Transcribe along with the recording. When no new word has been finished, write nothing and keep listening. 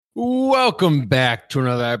Welcome back to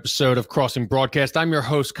another episode of Crossing Broadcast. I'm your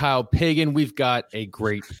host, Kyle Pagan. We've got a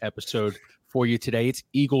great episode for you today. It's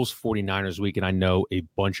Eagles 49ers week, and I know a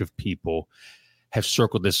bunch of people have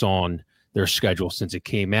circled this on their schedule since it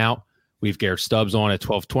came out. We have Garrett Stubbs on at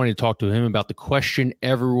 12:20 to talk to him about the question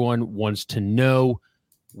everyone wants to know.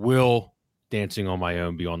 Will Dancing on My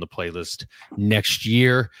Own be on the playlist next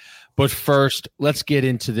year? But first, let's get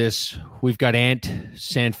into this. We've got Ant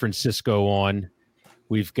San Francisco on.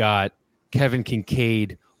 We've got Kevin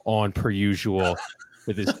Kincaid on per usual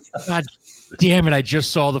with his God damn it. I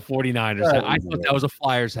just saw the 49ers. I thought that was a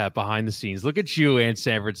Flyers hat behind the scenes. Look at you and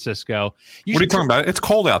San Francisco. What are you talking about? It's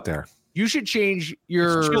cold out there. You should change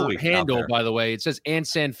your handle, by the way. It says Ant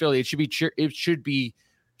San Philly. It should be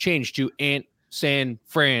changed to Ant San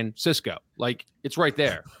Francisco. Like, it's right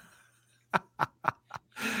there.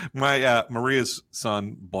 My Maria's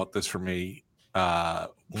son bought this for me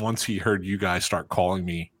once he heard you guys start calling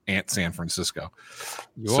me Ant San Francisco.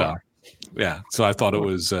 So I thought it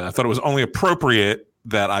was only appropriate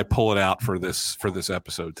that I pull it out for this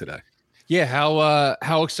episode today. Yeah,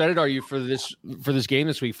 how excited are you for this game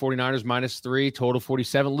this week? 49ers -3, total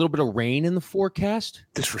 47. A little bit of rain in the forecast.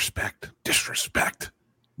 Disrespect.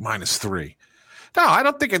 -3. No, I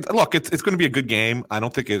don't think it's going to be a good game. I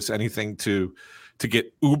don't think it's anything to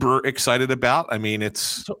get uber excited about. I mean,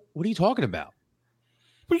 So what are you talking about?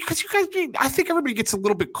 Because I think everybody gets a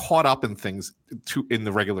little bit caught up in things in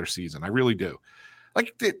the regular season. I really do.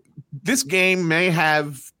 Like this game may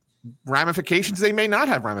have ramifications. They may not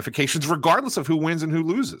have ramifications, regardless of who wins and who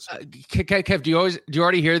loses. Kev, do you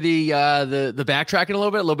already hear the backtracking a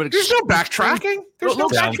little bit? There's no backtracking. There's no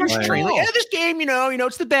backtracking. Like, this game,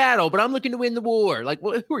 it's the battle, but I'm looking to win the war. Like,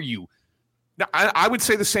 who are you? Now, I would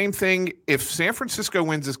say the same thing. If San Francisco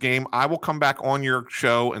wins this game, I will come back on your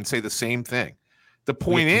show and say the same thing. The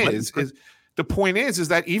point is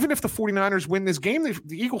that even if the 49ers win this game, the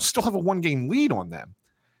Eagles still have a one-game lead on them.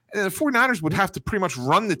 And the 49ers would have to pretty much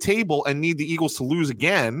run the table and need the Eagles to lose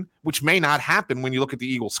again, which may not happen when you look at the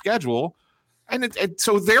Eagles' schedule. And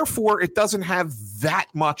so therefore, it doesn't have that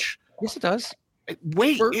much. Yes, it does. It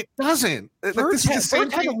doesn't. Birds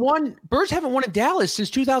haven't won in Dallas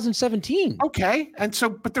since 2017. Okay,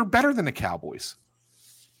 but they're better than the Cowboys.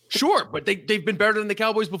 Sure, but they've been better than the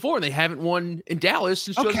Cowboys before, and they haven't won in Dallas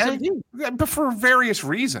since 2017. But for various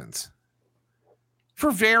reasons.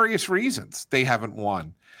 They haven't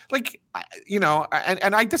won. Like,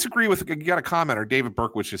 and I disagree with, you got a commenter, David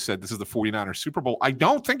Berkwich just said this is the 49ers Super Bowl. I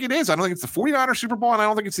don't think it is. I don't think it's the 49ers Super Bowl, and I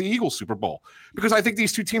don't think it's the Eagles Super Bowl, because I think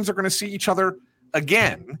these two teams are going to see each other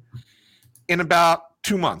again in about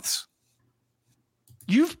 2 months.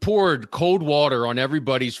 You've poured cold water on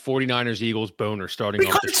everybody's 49ers-Eagles boner starting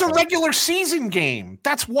because it's a regular season game.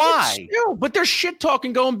 That's why. But there's shit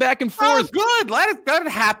talking going back and forth. Oh, good. Let it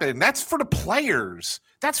happen. That's for the players.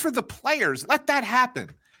 Let that happen.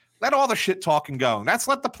 Let all the shit talking go.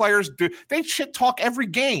 Let the players do. They shit talk every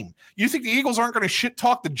game. You think the Eagles aren't going to shit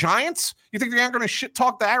talk the Giants? You think they aren't going to shit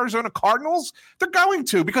talk the Arizona Cardinals? They're going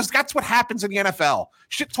to, because that's what happens in the NFL.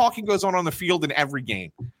 Shit talking goes on the field in every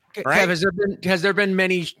game. Right? Kev, has there been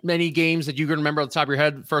many games that you can remember on the top of your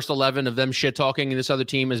head, first 11 of them shit talking and this other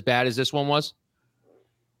team as bad as this one was?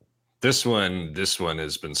 This one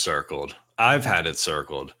has been circled. I've had it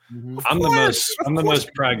circled. Mm-hmm. I'm the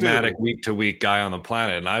most pragmatic week to week guy on the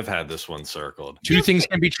planet, and I've had this one circled. Two things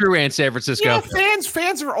can be true, in San Francisco. Yeah,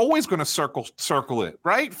 fans are always going to circle it,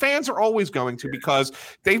 right? Fans are always going to, because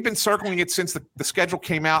they've been circling it since the schedule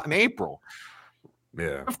came out in April.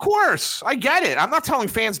 Yeah, of course, I get it. I'm not telling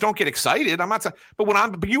fans don't get excited.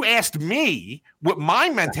 But you asked me what my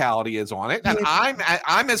mentality is on it, and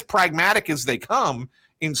I'm as pragmatic as they come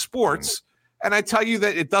in sports. And I tell you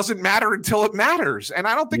that it doesn't matter until it matters. And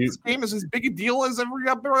I don't think this game is as big a deal as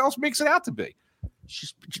everybody else makes it out to be.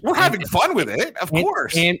 We're having fun with it, of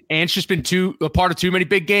course. And it's just been a part of too many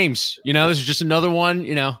big games. This is just another one,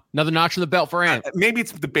 another notch in the belt for Ant. Maybe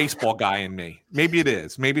it's the baseball guy in me. Maybe it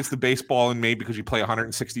is. Maybe it's the baseball in me, because you play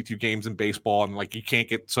 162 games in baseball, and like you can't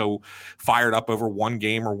get so fired up over one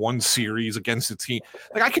game or one series against a team.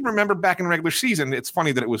 Like, I can remember back in the regular season, it's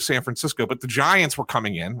funny that it was San Francisco, but the Giants were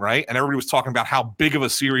coming in, right? And everybody was talking about how big of a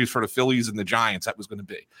series for the Phillies and the Giants that was going to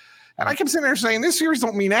be. And I kept sitting there saying, this series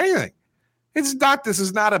don't mean anything. This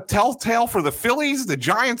is not a telltale for the Phillies. The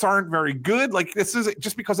Giants aren't very good. Like, this is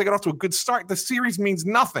just because they got off to a good start. The series means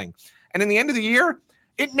nothing. And in the end of the year,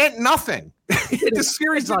 it meant nothing. The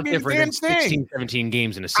series didn't mean a damn thing. 16, 17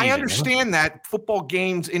 games in a season. I understand that football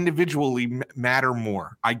games individually matter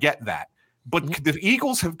more. I get that. But the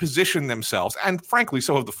Eagles have positioned themselves, and frankly,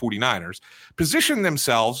 so have the 49ers, positioned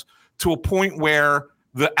themselves to a point where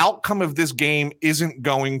the outcome of this game isn't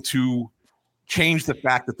going to change the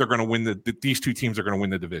fact that they're going to win these two teams are going to win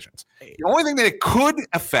the divisions. The only thing that it could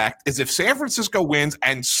affect is if San Francisco wins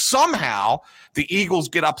and somehow the Eagles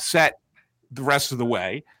get upset the rest of the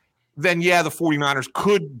way, then yeah, the 49ers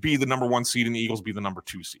could be the number 1 seed and the Eagles be the number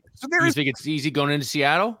 2 seed. So you think it's easy going into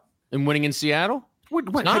Seattle and winning in Seattle?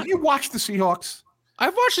 Have you watched the Seahawks?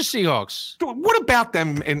 I've watched the Seahawks. What about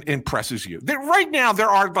them impresses you? Right now, there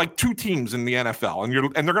are like 2 teams in the NFL, and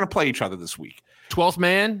they're going to play each other this week. 12th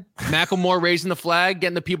man, Macklemore raising the flag,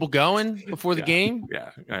 getting the people going before the game.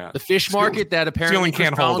 Yeah. The fish market that apparently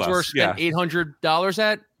can't hold us. Spent $800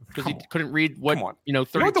 at because he couldn't read what, 32. You know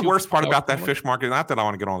what the worst part about that fish market? Not that I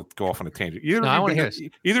want to go off on a tangent.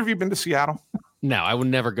 Either of you been to Seattle? No, I would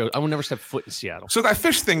never go. I would never step foot in Seattle. So that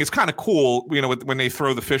fish thing is kind of cool. You know, when they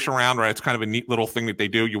throw the fish around, right? It's kind of a neat little thing that they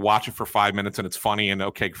do. You watch it for 5 minutes and it's funny and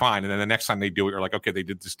okay, fine. And then the next time they do it, you're like, okay, they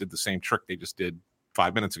just did the same trick they just did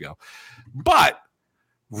 5 minutes ago. But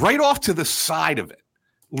right off to the side of it,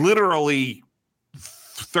 literally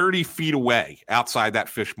 30 feet away outside that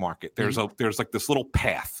fish market, there's like this little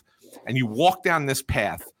path, and you walk down this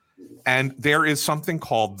path, and there is something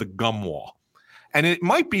called the gum wall. And it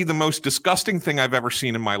might be the most disgusting thing I've ever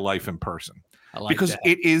seen in my life in person, because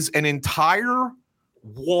it is an entire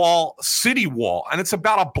wall, city wall, and it's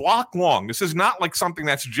about a block long. This is not like something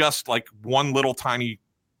that's just like one little tiny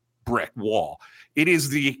brick wall. It is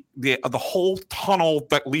the whole tunnel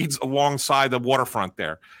that leads alongside the waterfront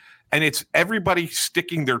there, and it's everybody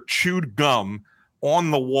sticking their chewed gum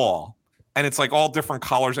on the wall, and it's like all different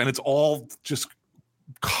colors, and it's all just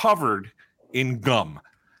covered in gum.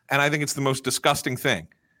 And I think it's the most disgusting thing,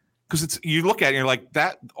 because you look at it and you're like,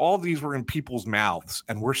 that all these were in people's mouths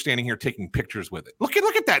and we're standing here taking pictures with it. Look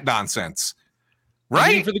at that nonsense. Right?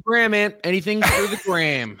 Anything for the gram, man. Anything for the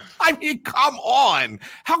gram. I mean, come on.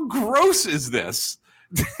 How gross is this?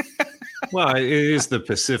 Well, it is the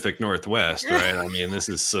Pacific Northwest, right? I mean, this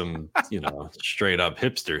is some, straight up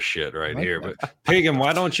hipster shit right here. But Pagan,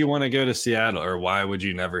 why don't you want to go to Seattle, or why would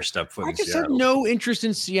you never step foot in Seattle? I just have no interest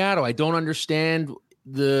in Seattle. I don't understand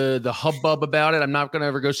the hubbub about it. I'm not going to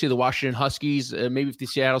ever go see the Washington Huskies. Maybe if the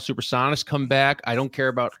Seattle Supersonics come back, I don't care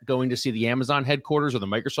about going to see the Amazon headquarters or the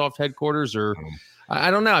Microsoft headquarters, or I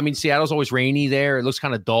don't know. I mean, Seattle's always rainy there. It looks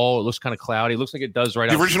kind of dull. It looks kind of cloudy. It looks like it does right.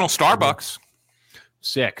 The original Starbucks.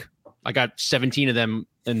 Sick. I got 17 of them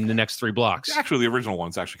in the next 3 blocks. Actually, the original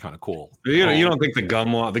one's actually kind of cool. You don't think the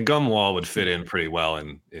gum wall would fit in pretty well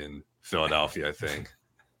in Philadelphia, I think.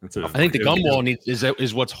 I think the gum wall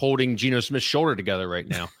is what's holding Geno Smith's shoulder together right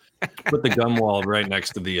now. Put the gum wall right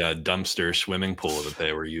next to the dumpster swimming pool that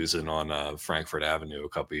they were using on Frankfurt Avenue a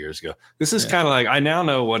couple years ago. This is kind of like, I now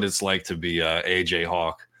know what it's like to be AJ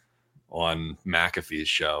Hawk on McAfee's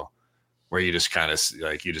show, where you just kind of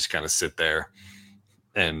sit there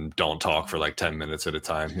and don't talk for like 10 minutes at a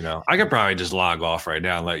time. I could probably just log off right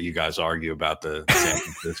now and let you guys argue about the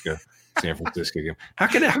San Francisco game. How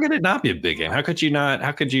could it not be a big game? How could you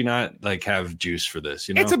not like have juice for this?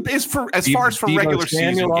 It's for as far as for regular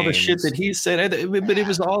season all games. The shit that he said, but it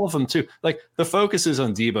was all of them too. Like the focus is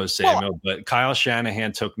on Deebo Samuel, but Kyle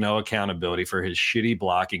Shanahan took no accountability for his shitty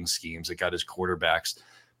blocking schemes that got his quarterbacks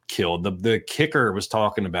killed. The kicker was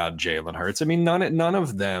talking about Jalen Hurts. I mean, none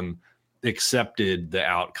of them accepted the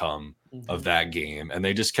outcome of that game, and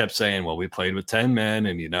they just kept saying, well, we played with 10 men,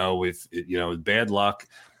 and with bad luck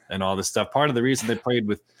and all this stuff. Part of the reason they played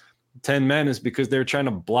with 10 men is because they were trying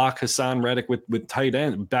to block Hassan Reddick with tight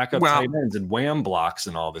end, backup tight ends and wham blocks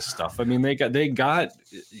and all this stuff. I mean, they got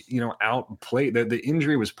outplayed. The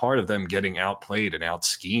injury was part of them getting outplayed and out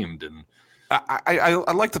schemed. And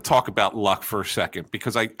I'd like to talk about luck for a second,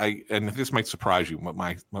 because and this might surprise you, what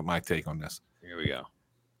my take on this. Here we go.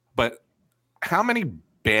 But how many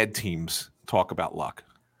bad teams talk about luck?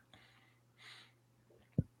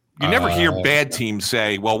 You never hear bad teams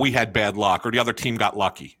say, well, we had bad luck, or the other team got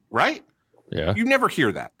lucky, right? Yeah. You never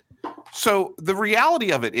hear that. So the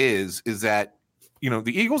reality of it is that, the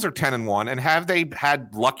Eagles are 10-1, and have they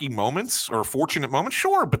had lucky moments or fortunate moments?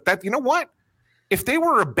 Sure. But that, you know what? If they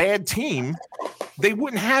were a bad team, they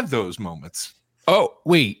wouldn't have those moments. Oh,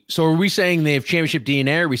 wait. So are we saying they have championship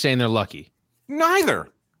DNA, or are we saying they're lucky?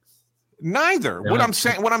 Neither. What I'm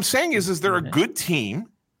saying is they're a good team,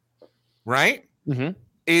 right? Mm-hmm.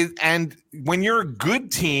 And when you're a good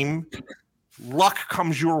team, luck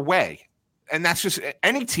comes your way. And that's just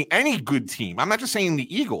any team, any good team. I'm not just saying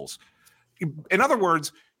the Eagles. In other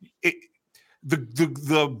words,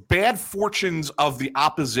 the bad fortunes of the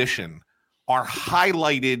opposition are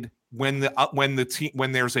highlighted when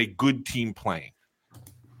there's a good team playing,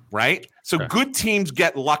 right? So good teams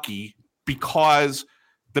get lucky because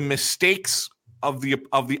the mistakes of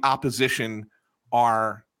the opposition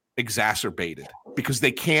are exacerbated because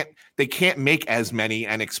they can't make as many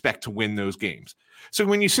and expect to win those games. So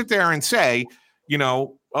when you sit there and say,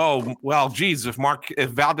 oh, well, geez, if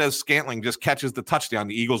Valdez-Scantling just catches the touchdown,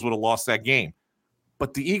 the Eagles would have lost that game.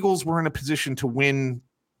 But the Eagles were in a position to win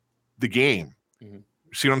the game. Mm-hmm.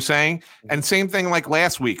 See what I'm saying? Mm-hmm. And same thing like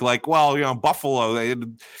last week. Like, well, Buffalo,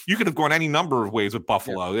 you could have gone any number of ways with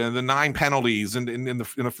Buffalo. Yeah. The 9 penalties and the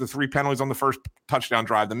 3 penalties on the first touchdown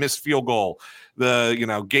drive, the missed field goal,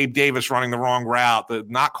 the Gabe Davis running the wrong route, the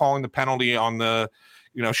not calling the penalty on the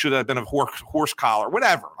should have been a horse collar,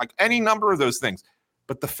 whatever. Like any number of those things.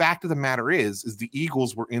 But the fact of the matter is the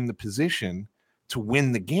Eagles were in the position to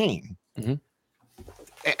win the game. Mm-hmm.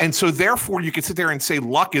 And so therefore you could sit there and say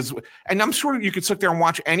luck is, and I'm sure you could sit there and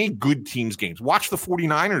watch any good teams games, watch the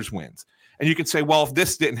 49ers wins. And you could say, well, if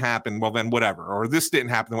this didn't happen, well then whatever, or this didn't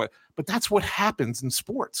happen. But that's what happens in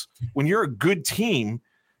sports. When you're a good team,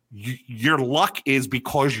 your luck is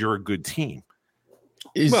because you're a good team.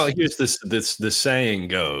 Well, here's the saying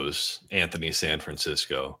goes, Anthony San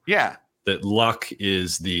Francisco. Yeah. That luck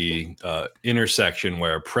is the intersection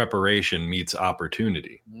where preparation meets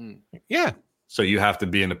opportunity. Yeah. So you have to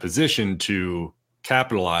be in a position to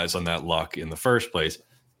capitalize on that luck in the first place.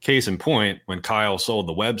 Case in point, when Kyle sold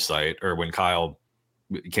the website or when Kyle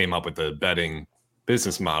came up with the betting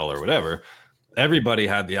business model or whatever, everybody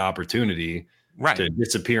had the opportunity to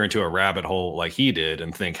disappear into a rabbit hole like he did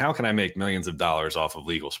and think, how can I make millions of dollars off of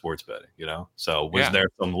legal sports betting? So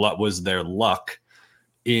was there luck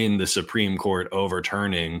in the Supreme Court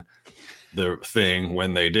overturning the thing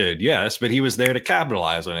when they did? Yes, but he was there to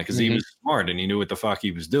capitalize on it because he was smart and he knew what the fuck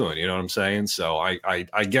he was doing. You know what I'm saying? So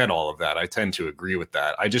I get all of that. I tend to agree with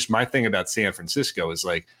that. My thing about San Francisco is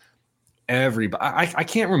like I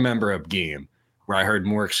can't remember a game where I heard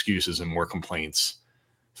more excuses and more complaints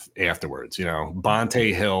afterwards.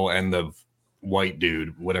 Bonte Hill and the white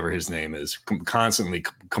dude, whatever his name is, constantly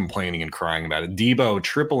complaining and crying about it. Debo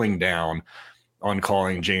tripling down on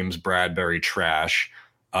calling James Bradbury trash.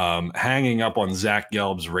 Hanging up on Zach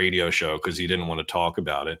Gelb's radio show because he didn't want to talk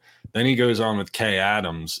about it. Then he goes on with Kay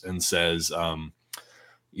Adams and says,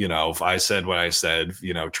 if I said what I said,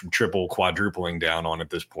 triple, quadrupling down on at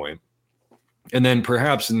this point. And then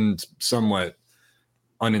perhaps in somewhat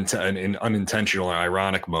an unintentional and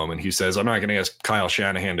ironic moment, he says, I'm not going to ask Kyle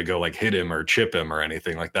Shanahan to go like hit him or chip him or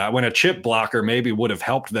anything like that. When a chip blocker maybe would have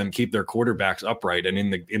helped them keep their quarterbacks upright and in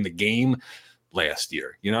the game last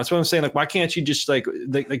year. That's what I'm saying. Like, why can't you just like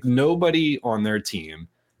nobody on their team,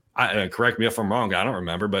 correct me if I'm wrong, I don't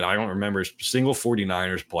remember, but I don't remember a single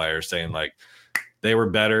 49ers player saying like they were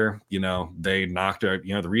better, they knocked out,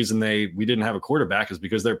 the reason we didn't have a quarterback is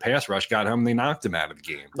because their pass rush got home and they knocked him out of the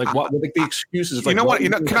game. Like what like the excuses of, like,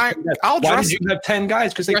 I'll address you have 10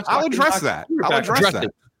 guys because I'll address that. I'll address that.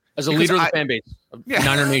 As a leader of the fan base of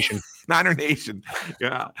Niner Nation. Niner Nation.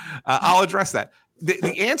 Yeah. I'll address that.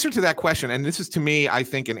 The answer to that question, and this is to me, I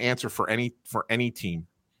think, an answer for any team,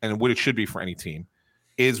 and what it should be for any team,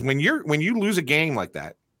 is when you lose a game like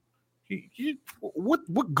that,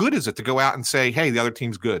 what good is it to go out and say, hey, the other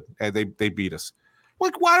team's good, and they beat us?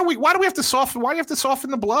 Like, why do we have to soften? Why do you have to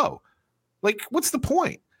soften the blow? Like, what's the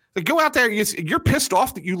point? Like, go out there, you're pissed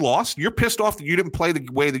off that you lost. You're pissed off that you didn't play the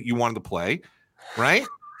way that you wanted to play, right?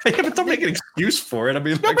 Yeah, but don't make an excuse for it. I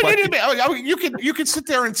mean, you can sit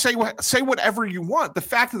there and say whatever you want. The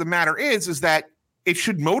fact of the matter is that it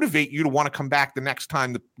should motivate you to want to come back the next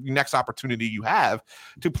time, the next opportunity you have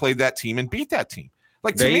to play that team and beat that team.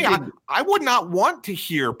 Like, to me, I would not want to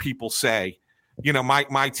hear people say,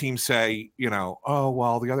 my team say, oh,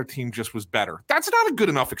 well, the other team just was better. That's not a good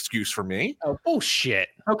enough excuse for me. Oh, bullshit.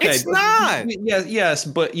 Okay, it's not. Yes,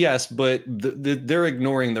 but they're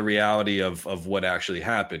ignoring the reality of what actually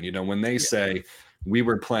happened. When they say we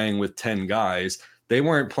were playing with 10 guys, they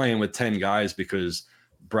weren't playing with 10 guys because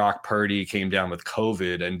Brock Purdy came down with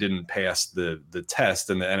COVID and didn't pass the test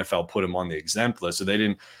and the NFL put him on the exempt list. So they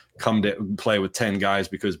didn't come to play with 10 guys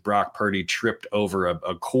because Brock Purdy tripped over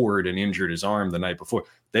a cord and injured his arm the night before.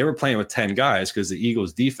 They were playing with 10 guys because the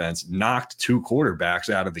Eagles defense knocked 2 quarterbacks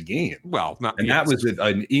out of the game. Well, that was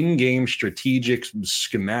an in-game strategic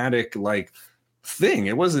schematic thing.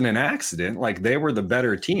 It wasn't an accident. Like, they were the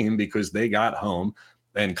better team because they got home,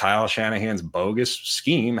 and Kyle Shanahan's bogus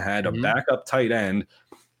scheme had a backup tight end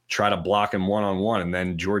try to block him one-on-one, and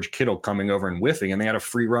then George Kittle coming over and whiffing, and they had a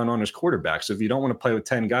free run on his quarterback. So if you don't want to play with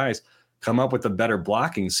 10 guys, come up with a better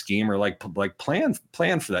blocking scheme or plan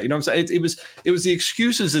for that. You know what I'm saying? It was the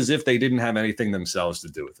excuses as if they didn't have anything themselves to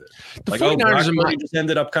do with it. The 49ers just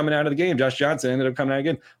ended up coming out of the game. Josh Johnson ended up coming out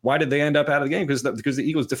again. Why did they end up out of the game? Because the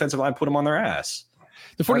Eagles defensive line put them on their ass.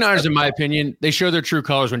 The 49ers, in my opinion, they show their true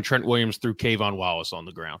colors when Trent Williams threw Kayvon Wallace on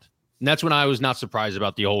the ground. And that's when I was not surprised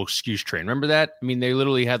about the whole excuse train. Remember that? I mean, they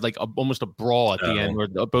literally had like almost a brawl at the end where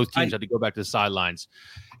both teams had to go back to the sidelines.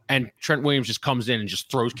 And Trent Williams just comes in and just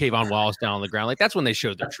throws Kayvon Wallace down on the ground. Like, that's when they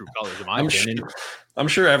showed their true colors, in my opinion. I'm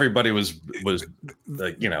sure everybody was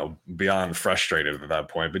like, beyond frustrated at that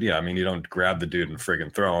point. But yeah, I mean, you don't grab the dude and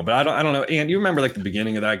friggin' throw him. But I don't know. And you remember like the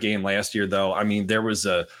beginning of that game last year, though? I mean, there was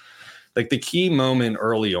like the key moment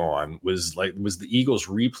early on was the Eagles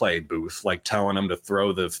replay booth, like telling them to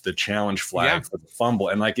throw the challenge flag for the fumble.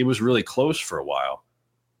 And like, it was really close for a while.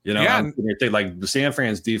 Like the San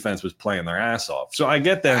Fran's defense was playing their ass off. So I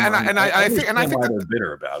get them. I think they're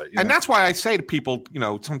bitter about it. And that's why I say to people,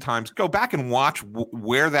 sometimes go back and watch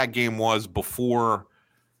where that game was before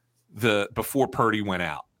Purdy went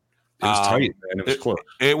out. It was tight, man. It was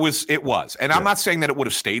close. It was. And I'm not saying that it would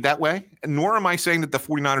have stayed that way, nor am I saying that the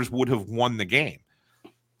 49ers would have won the game.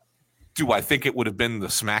 Do I think it would have been the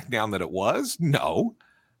smackdown that it was? No.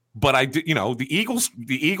 But I did, the Eagles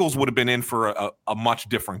would have been in for a much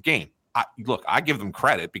different game. I give them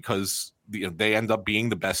credit because they end up being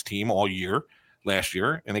the best team all year last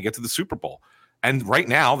year, and they get to the Super Bowl. And right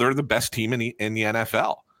now, they're the best team in the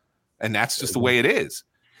NFL, and that's just the way it is.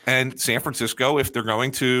 And San Francisco, if they're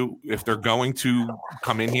going to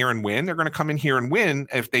come in here and win, they're going to come in here and win.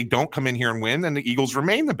 If they don't come in here and win, then the Eagles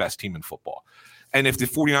remain the best team in football. And if the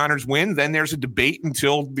 49ers win, then there's a debate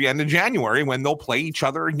until the end of January when they'll play each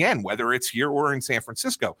other again, whether it's here or in San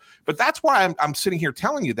Francisco. But that's why I'm sitting here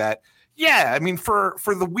telling you that. Yeah, I mean, for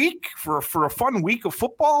the week, for a fun week of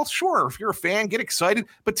football, sure. If you're a fan, get excited.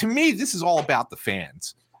 But to me, this is all about the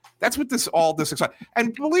fans. That's what this exciting.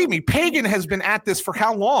 And believe me, Pagan has been at this for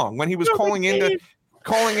how long? When he was calling into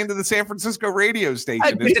the San Francisco radio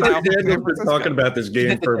station. We've been talking about this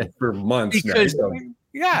game for months now.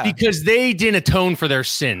 Yeah, because they didn't atone for their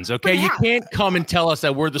sins. Okay, you can't come and tell us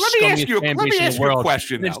that we're the scummiest fan base in the world. Let me ask you a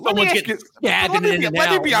question. Let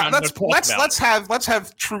me be honest. Let's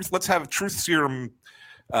have truth. Let's have truth serum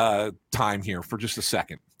time here for just a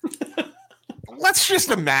second. Let's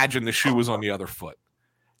just imagine the shoe was on the other foot.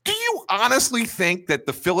 Do you honestly think that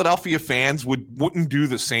the Philadelphia fans wouldn't do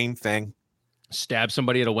the same thing? Stab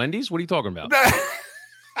somebody at a Wendy's? What are you talking about?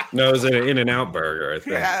 No, it was an In-N-Out burger, I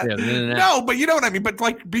think. Yeah, no, but you know what I mean. But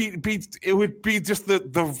like, it would be just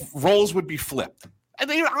the roles would be flipped, and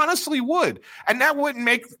they honestly would, and that wouldn't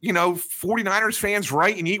make 49ers fans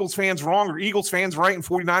right and Eagles fans wrong, or Eagles fans right and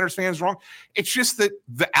 49ers fans wrong. It's just that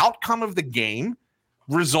the outcome of the game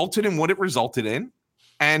resulted in what it resulted in,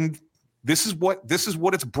 and this is what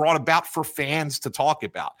it's brought about for fans to talk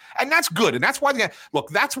about, and that's good, and that's why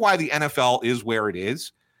that's why the NFL is where it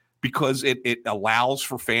is. Because it allows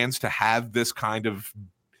for fans to have this kind of,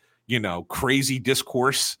 crazy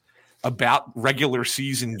discourse about regular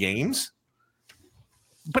season games.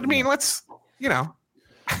 But I mean, let's.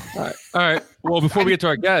 All right. Well, before we get to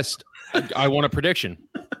our guest, I want a prediction.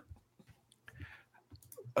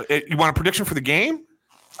 You want a prediction for the game?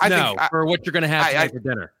 For what you're going to have tonight for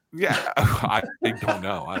dinner. Yeah, I don't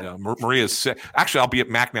know. Maria's sick. Actually, I'll be at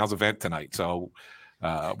Macnow's event tonight, so.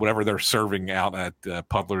 Whatever they're serving out at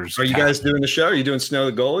Puddler's. Are you guys doing the show? Are you doing Snow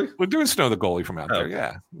the Goalie? We're doing Snow the Goalie from out there.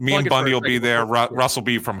 Yeah, me and Bundy will be there. Russ will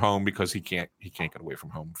be from home because he can't get away from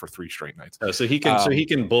home for 3 straight nights. So he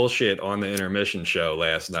can bullshit on the intermission show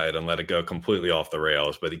last night and let it go completely off the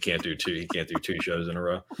rails, but he can't do 2 shows in a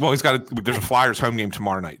row. Well, there's a Flyers home game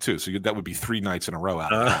tomorrow night too, so that would be 3 nights in a row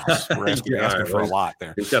out of the house. We're asking for a lot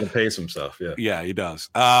there. He's got to pace himself. Yeah, he does.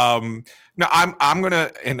 No, I'm gonna,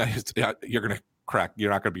 and you're gonna. Correct. You're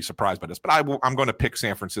not going to be surprised by this, but I'm going to pick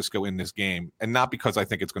San Francisco in this game, and not because I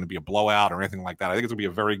think it's going to be a blowout or anything like that. I think it's going to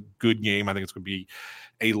be a very good game. I think it's going to be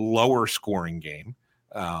a lower scoring game,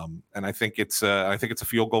 and I think it's a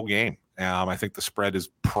field goal game. I think the spread is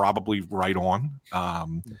probably right on,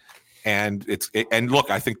 and look,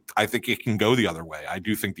 I think it can go the other way. I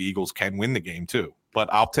do think the Eagles can win the game too, but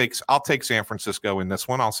I'll take San Francisco in this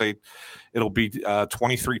one. I'll say it'll be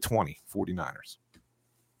 23-20 49ers.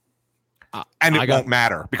 And it won't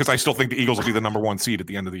matter because I still think the Eagles will be the number 1 seed at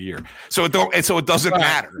the end of the year. So it doesn't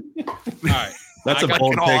matter. All right. That's a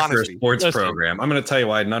bold take for a sports program. I'm going to tell you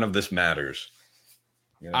why none of this matters.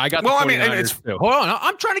 I got the 49ers too. Hold on.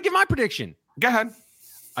 I'm trying to give my prediction. Go ahead.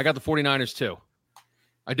 I got the 49ers too.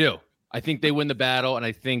 I do. I think they win the battle, and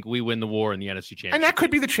I think we win the war in the NFC Championship. And that could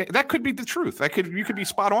be the truth. You could be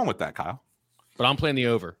spot on with that, Kyle. But I'm playing the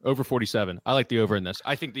over 47. I like the over in this.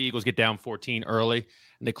 I think the Eagles get down 14 early,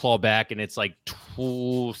 and they claw back, and it's like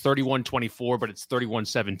 31-24, but it's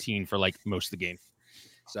 31-17 for like most of the game.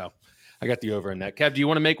 So I got the over in that. Kev, do you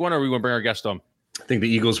want to make one, or we want to bring our guest on? I think the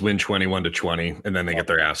Eagles win 21-20, and then they get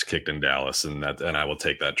their ass kicked in Dallas, and I will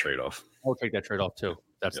take that trade-off. I'll take that trade-off too.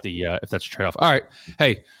 That's if that's a trade-off. All right.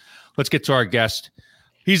 Hey, let's get to our guest.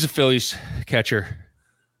 He's the Phillies catcher.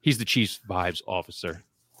 He's the Chiefs vibes officer.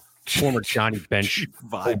 Former Johnny Bench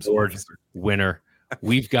vibes award winner.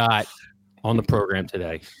 We've got on the program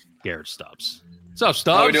today, Garrett Stubbs. What's up,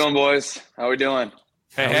 Stubbs? How we doing, boys? How we doing?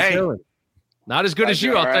 Hey. Not as good as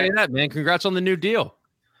you, I'll tell you that, man. Congrats on the new deal.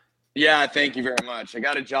 Yeah, thank you very much. I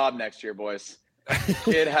got a job next year, boys.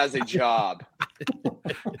 Kid has a job.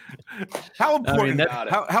 How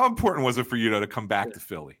important was it for you to come back to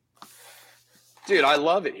Philly? Dude, I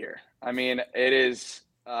love it here. I mean, it is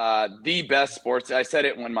the best sports. I said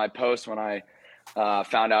it when I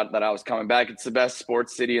found out that I was coming back. It's the best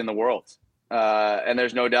sports city in the world. And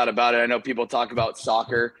there's no doubt about it. I know people talk about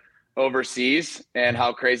soccer overseas and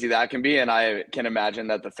how crazy that can be. And I can imagine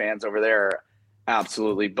that the fans over there are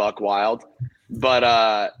absolutely buck wild.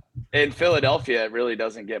 But in Philadelphia, it really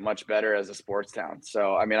doesn't get much better as a sports town.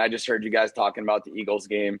 So, I mean, I just heard you guys talking about the Eagles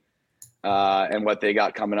game and what they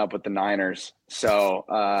got coming up with the Niners. So,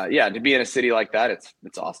 to be in a city like that,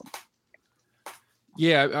 it's awesome.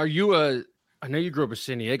 Yeah. I know you grew up in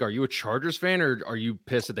San Diego. Are you a Chargers fan, or are you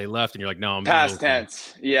pissed that they left and you're like, no, I'm past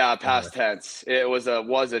tense. Yeah, past tense. It was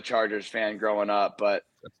a Chargers fan growing up, but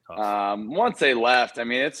once they left, I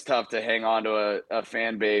mean, it's tough to hang on to a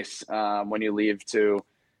fan base when you leave to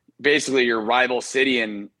basically your rival city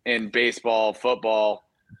in baseball, football.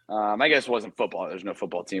 I guess it wasn't football. There's no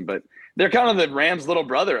football team, but they're kind of the Rams' little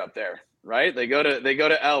brother up there, right? They go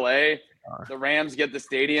to LA. The Rams get the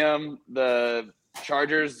stadium. The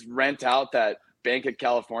Chargers rent out that Bank of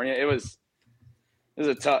California. It was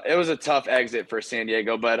a tough exit for San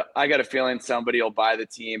Diego, but I got a feeling somebody will buy the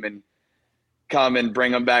team and come and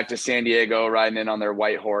bring them back to San Diego, riding in on their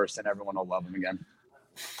white horse, and everyone will love them again.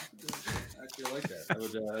 I feel like that.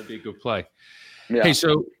 That'd be a good play. Yeah. Hey,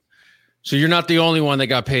 so you're not the only one that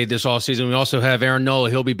got paid this all season. We also have Aaron Nola.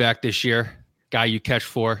 He'll be back this year. Guy you catch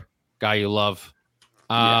for, guy you love.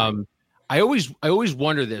 I always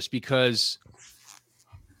wonder this because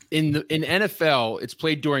in NFL, it's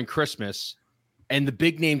played during Christmas, and the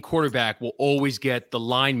big name quarterback will always get the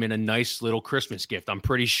lineman a nice little Christmas gift. I'm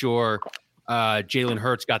pretty sure Jalen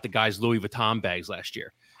Hurts got the guys Louis Vuitton bags last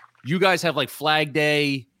year. You guys have like Flag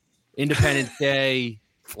Day, Independence Day,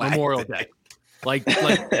 Memorial Day. Like do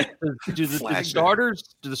the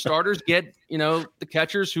starters get, the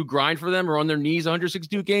catchers who grind for them or on their knees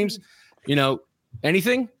 162 games?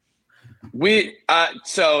 Anything? We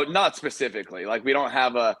so not specifically. Like we don't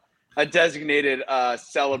have a designated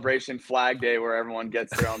celebration Flag Day where everyone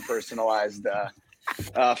gets their own personalized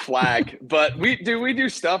flag, but we do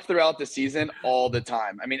stuff throughout the season all the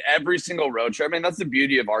time. I mean, every single road trip. I mean, that's the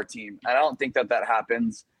beauty of our team. I don't think that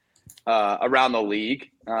happens around the league,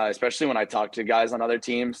 especially when I talk to guys on other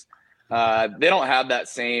teams. They don't have that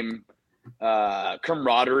same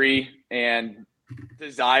camaraderie and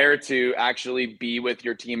desire to actually be with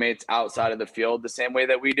your teammates outside of the field the same way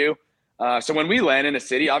that we do. So when we land in a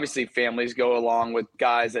city, obviously families go along with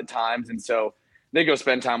guys at times, and so they go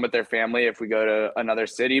spend time with their family if we go to another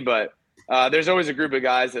city. But there's always a group of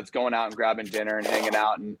guys that's going out and grabbing dinner and hanging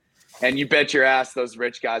out, and you bet your ass those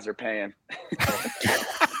rich guys are paying.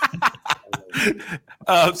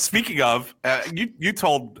 Speaking of, you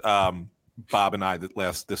told Bob and I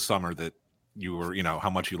this summer that you were, how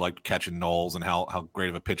much you liked catching Knowles and how great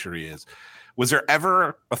of a pitcher he is. Was there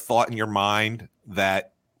ever a thought in your mind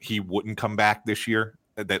that he wouldn't come back this year?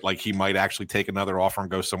 That like he might actually take another offer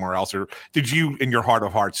and go somewhere else? Or did you in your heart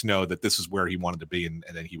of hearts know that this is where he wanted to be and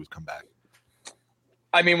then he would come back?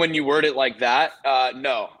 I mean, when you word it like that,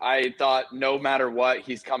 no. I thought no matter what,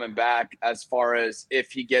 he's coming back. As far as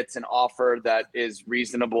if he gets an offer that is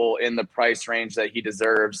reasonable in the price range that he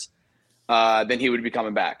deserves, then he would be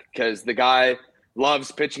coming back because the guy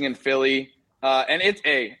loves pitching in Philly. And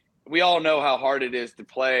we all know how hard it is to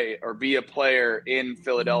play or be a player in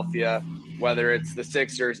Philadelphia, whether it's the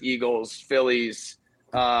Sixers, Eagles, Phillies,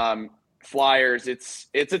 Flyers. It's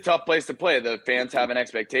a tough place to play. The fans have an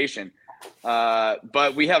expectation.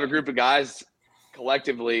 But we have a group of guys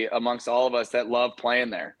collectively amongst all of us that love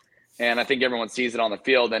playing there. And I think everyone sees it on the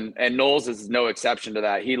field. And Knowles is no exception to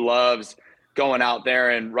that. He loves going out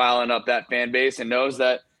there and riling up that fan base and knows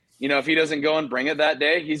that, if he doesn't go and bring it that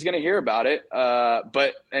day, he's going to hear about it.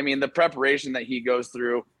 But I mean, the preparation that he goes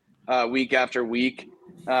through week after week,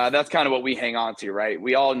 that's kind of what we hang on to, right?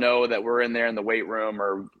 We all know that we're in there in the weight room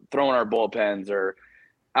or throwing our bullpens or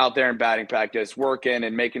out there in batting practice, working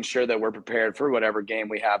and making sure that we're prepared for whatever game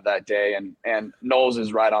we have that day. And Knowles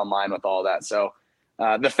is right on line with all that. So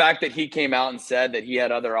The fact that he came out and said that he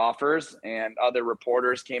had other offers, and other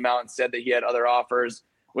reporters came out and said that he had other offers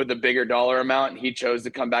with a bigger dollar amount, and he chose to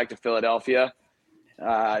come back to Philadelphia.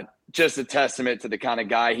 Just a testament to the kind of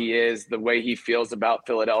guy he is, the way he feels about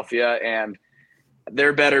Philadelphia. And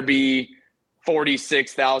there better be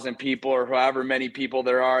 46,000 people or however many people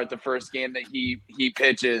there are at the first game that he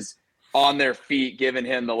pitches on their feet, giving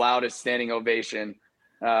him the loudest standing ovation,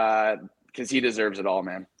 because he deserves it all,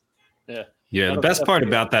 man. Yeah, the best part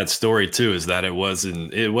about that story too is that it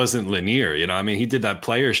wasn't linear. You know, I mean, he did that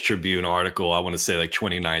Players Tribune article, I want to say like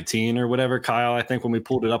 2019 or whatever, Kyle, I think, when we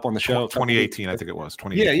pulled it up on the show. 2018, I think it was.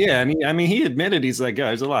 2018. Yeah. And he admitted, he's like,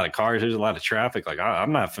 there's a lot of cars, there's a lot of traffic. Like,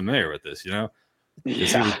 I'm not familiar with this, you know?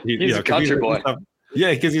 Yeah, he's a country boy.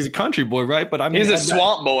 Yeah, because he's a country boy, right? But I mean, he's a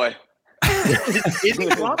swamp boy. Is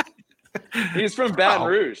he swamp? He's from Baton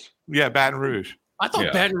Rouge. Yeah, Baton Rouge. I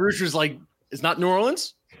thought Baton Rouge was like, it's not New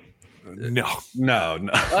Orleans? No,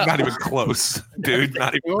 not even close, dude.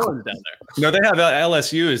 Not even New Orleans down there. No, they have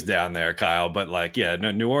LSU is down there, Kyle. But like,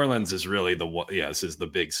 New Orleans is really this is the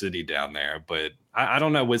big city down there. But I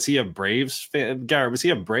don't know. Was he a Braves fan? Garrett, was he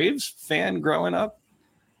a Braves fan growing up?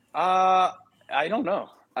 I don't know.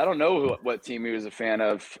 I don't know what team he was a fan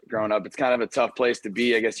of growing up. It's kind of a tough place to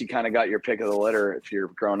be. I guess you kind of got your pick of the litter if you're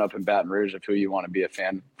growing up in Baton Rouge of who you want to be a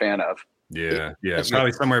fan of. Yeah. It's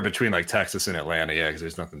probably somewhere between like Texas and Atlanta. Yeah, because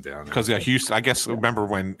there's nothing down there. Because Houston, I guess, remember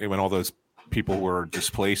when all those people were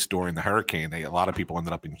displaced during the hurricane, a lot of people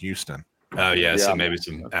ended up in Houston. Oh yeah, so maybe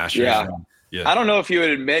some Astros. Yeah. I don't know if he would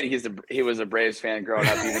admit he was a Braves fan growing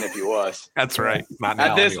up, even if he was. That's right. Not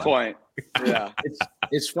at this point. Yeah.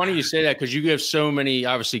 It's funny you say that, because you have so many,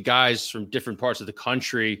 obviously, guys from different parts of the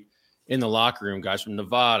country in the locker room. Guys from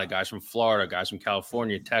Nevada, guys from Florida, guys from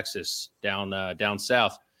California, Texas, down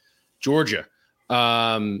south. Georgia.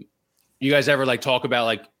 You guys ever like talk about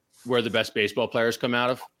like where the best baseball players come out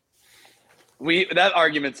of? That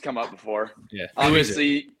argument's come up before. Yeah.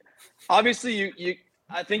 Obviously you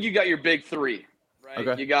I think you got your big three, right?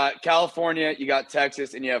 Okay. You got California, you got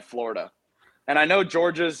Texas, and you have Florida. And I know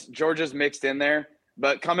Georgia's mixed in there,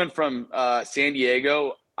 but coming from San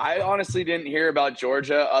Diego, I honestly didn't hear about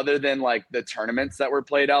Georgia other than like the tournaments that were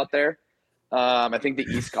played out there. I think the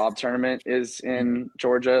East Cobb tournament is in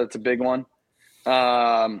Georgia. It's a big one.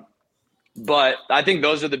 But I think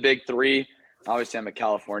those are the big three. Obviously, I'm a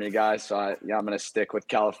California guy, so I'm going to stick with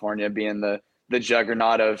California being the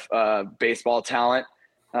juggernaut of baseball talent.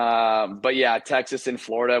 But yeah, Texas and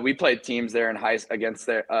Florida, we played teams there against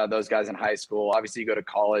those guys in high school. Obviously, you go to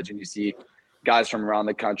college and you see guys from around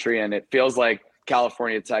the country, and it feels like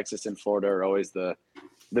California, Texas, and Florida are always the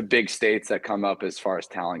big states that come up as far as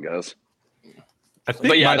talent goes.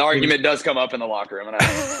 But yeah, the argument does come up in the locker room, and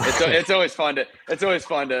it's always fun to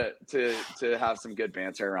have some good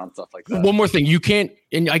banter around stuff like that. One more thing, you can't,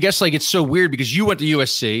 and I guess like it's so weird because you went to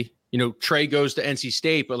USC. You know, Trey goes to NC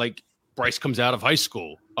State, but like Bryce comes out of high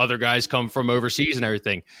school. Other guys come from overseas and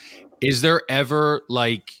everything. Is there ever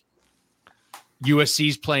like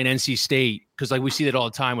USC's playing NC State? Because like we see that all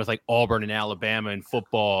the time with like Auburn and Alabama in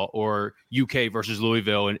football, or UK versus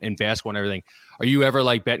Louisville in basketball and everything. Are you ever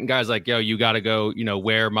like betting guys like, yo, you got to go,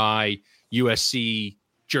 wear my USC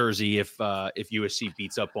jersey if USC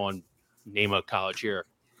beats up on name a college here?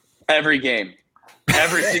 Every game,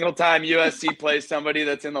 every single time USC plays somebody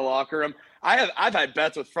that's in the locker room. I've had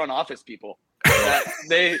bets with front office people.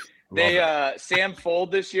 Sam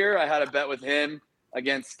Fold this year, I had a bet with him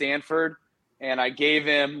against Stanford, and I gave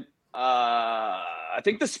him I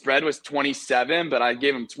think the spread was 27, but I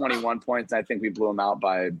gave him 21 points. And I think we blew him out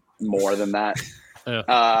by more than that.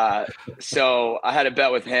 Yeah. So I had a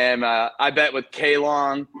bet with him. I bet with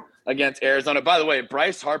K-Long against Arizona. By the way,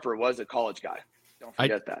 Bryce Harper was a college guy. Don't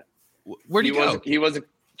forget that. Where'd he go? He was a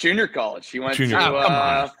junior college. He went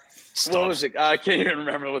to what was it? I can't even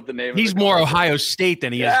remember what the name. He's more Ohio State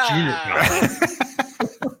than he is junior college.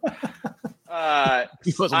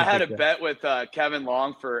 I had a bet with Kevin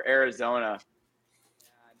Long for Arizona.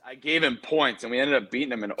 I gave him points, and we ended up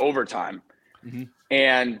beating him in overtime. Mm-hmm.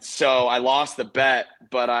 And so I lost the bet,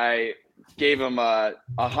 but I gave him a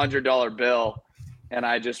 $100 bill, and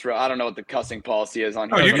I just wrote, I don't know what the cussing policy is on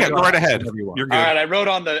here. Oh, you can go right ahead. You're good. All right, I wrote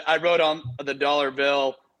on the dollar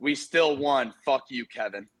bill, "We still won. Fuck you,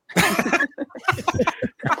 Kevin."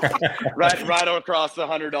 right across the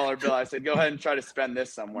 $100 bill. I said, go ahead and try to spend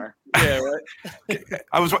this somewhere. Yeah, right.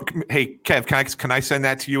 Hey, Kev, can I send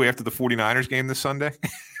that to you after the 49ers game this Sunday?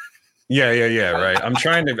 Yeah. Right. I'm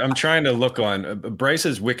trying to look on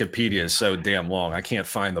Bryce's Wikipedia is so damn long. I can't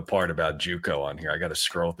find the part about JUCO on here. I got to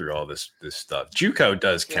scroll through all this stuff. JUCO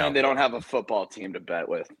does count. And they don't have a football team to bet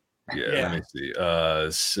with. Yeah. Let me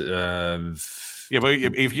see. Yeah, but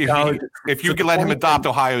if you can let him adopt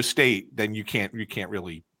Ohio State, then you can't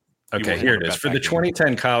really. Okay, here it is. For the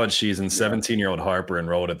 2010 college season, 17-year-old Harper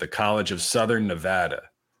enrolled at the College of Southern Nevada.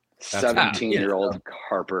 17-year-old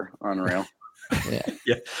Harper, unreal.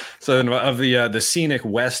 Yeah. So of the Scenic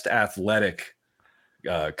West Athletic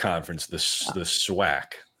Conference, the SWAC.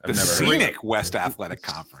 The Scenic West Athletic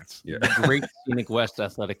Conference. Yeah. The Great Scenic West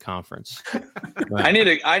Athletic Conference. I need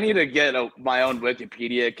to get my own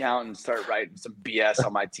Wikipedia account and start writing some BS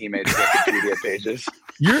on my teammates' Wikipedia pages.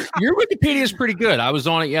 Your Wikipedia is pretty good. I was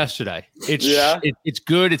on it yesterday. It's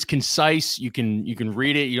good. It's concise. You can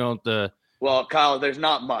read it. You don't have to. Well, Kyle, there's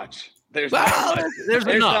not much. There's not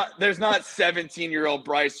 17-year-old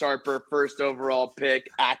Bryce Harper, first overall pick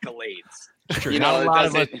accolades. True.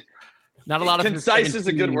 Not a lot of concise is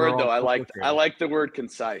a good word though. I like the word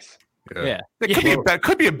concise. Yeah. It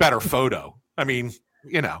could be a better photo. I mean,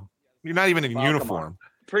 you're not even in uniform.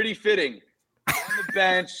 Pretty fitting. On the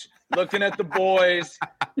bench, looking at the boys.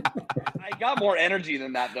 I got more energy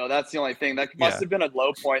than that though. That's the only thing. That must have been a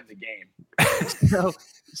low point in the game.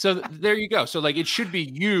 So there you go. So like it should be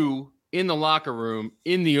you in the locker room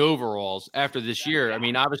in the overalls after this year. I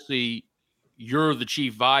mean, obviously you're the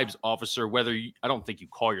chief vibes officer, I don't think you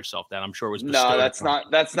call yourself that. I'm sure it was bestowed. No,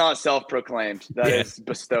 that's not self-proclaimed. That is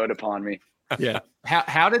bestowed upon me. Yeah.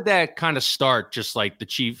 How did that kind of start? Just like the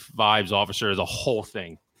chief vibes officer, the whole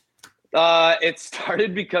thing? It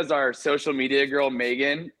started because our social media girl,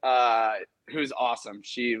 Megan, who's awesome.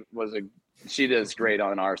 She does great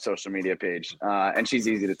on our social media page. And she's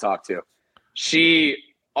easy to talk to. She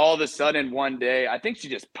all of a sudden one day, I think she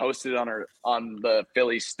just posted on the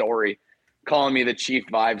Phillies story, calling me the chief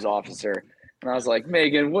vibes officer. And I was like,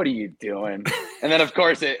 Megan, what are you doing? And then of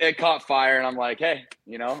course it caught fire and I'm like, hey,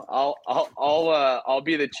 I'll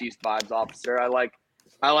be the chief vibes officer. I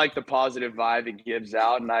like the positive vibe it gives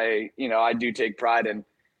out. And I do take pride in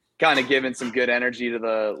kind of giving some good energy to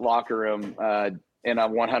the locker room in a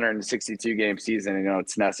 162 game season.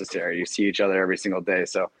 It's necessary. You see each other every single day.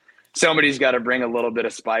 So somebody's got to bring a little bit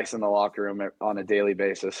of spice in the locker room on a daily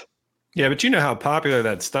basis. Yeah, but you know how popular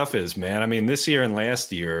that stuff is, man. I mean, this year and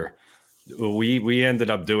last year, we ended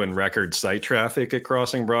up doing record site traffic at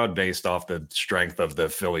Crossing Broad based off the strength of the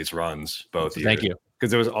Phillies runs both years. Thank you.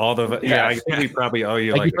 Because there was all the I think we probably owe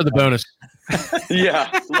you. Thank you for the bonus. Yeah,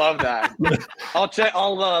 love that. I'll check.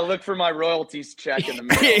 I'll look for my royalties check in the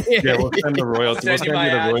mail. Yeah, we'll send the royalties. We'll send you my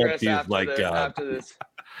address after this.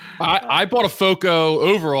 I bought a FOCO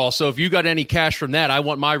overall, so if you got any cash from that, I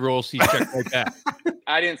want my royalties checked right back.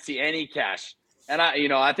 I didn't see any cash, and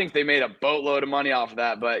I think they made a boatload of money off of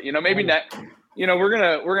that. But maybe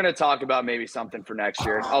we're gonna talk about maybe something for next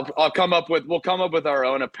year. We'll come up with our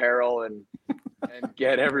own apparel and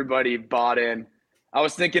get everybody bought in. I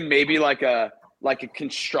was thinking maybe like a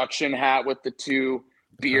construction hat with the two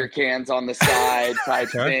beer cans on the side type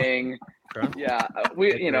thing. Yeah,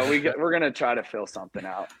 we're gonna try to fill something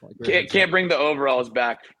out. Can't bring the overalls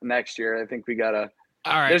back next year. I think we gotta.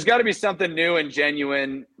 All right. There's got to be something new and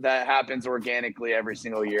genuine that happens organically every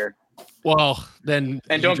single year. Well, then,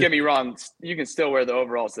 and don't get me wrong, you can still wear the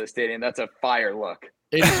overalls to the stadium. That's a fire look.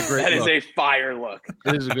 It is a great. That is a fire look.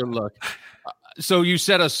 It is a good look. So you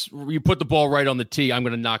put the ball right on the tee. I'm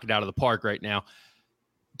going to knock it out of the park right now.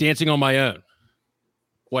 Dancing on my own.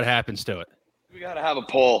 What happens to it? We got to have a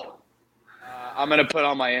poll. I'm going to put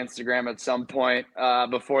on my Instagram at some point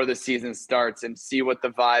before the season starts and see what the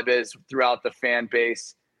vibe is throughout the fan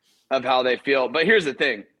base of how they feel. But here's the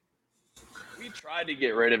thing. We tried to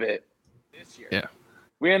get rid of it this year. Yeah.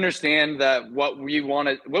 We understand that what we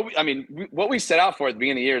set out for at the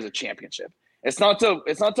beginning of the year is a championship. It's not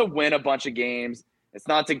to win a bunch of games. It's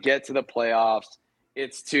not to get to the playoffs.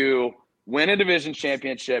 It's to win a division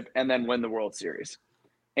championship and then win the World Series.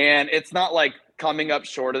 And it's not like coming up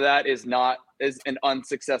short of that is an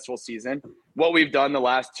unsuccessful season. What we've done the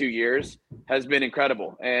last 2 years has been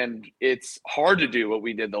incredible. And it's hard to do what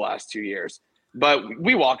we did the last 2 years. But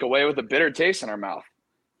we walk away with a bitter taste in our mouth.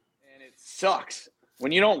 And it sucks.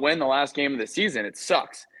 When you don't win the last game of the season, it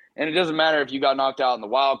sucks. And it doesn't matter if you got knocked out in the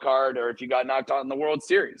wild card or if you got knocked out in the World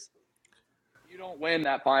Series. If you don't win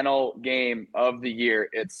that final game of the year,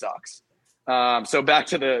 it sucks. So back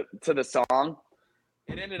to the song.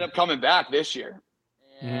 It ended up coming back this year.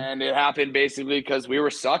 And it happened basically because we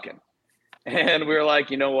were sucking. And we were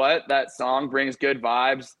like, you know what? That song brings good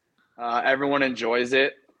vibes. Everyone enjoys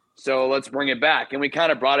it. So let's bring it back. And we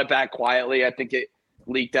kind of brought it back quietly. I think it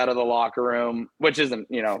leaked out of the locker room, which isn't,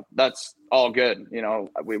 that's all good.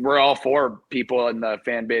 We're all for people in the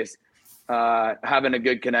fan base having a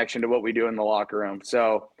good connection to what we do in the locker room.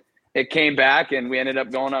 So it came back and we ended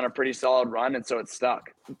up going on a pretty solid run, and so it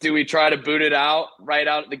stuck. Do we try to boot it out right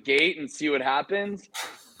out the gate and see what happens?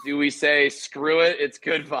 Do we say, screw it, it's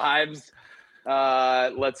good vibes,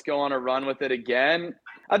 let's go on a run with it again?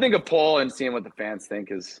 I think a poll and seeing what the fans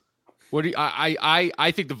think is. What do you,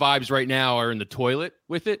 I think the vibes right now are in the toilet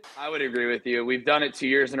with it. I would agree with you. We've done it 2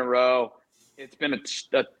 years in a row. It's been a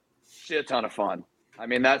shit ton of fun. I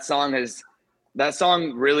mean, that song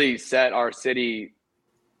really set our city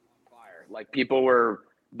on fire. Like, people were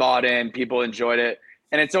bought in, people enjoyed it.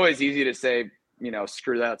 And it's always easy to say,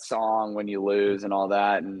 screw that song when you lose and all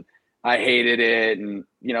that. And I hated it. And,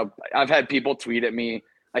 I've had people tweet at me,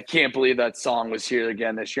 I can't believe that song was here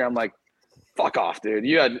again this year. I'm like, fuck off, dude.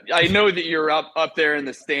 I know that you're up there in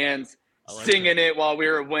the stands singing it while we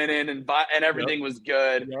were winning and everything was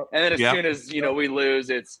good. And then as soon as, we lose,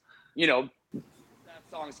 it's, that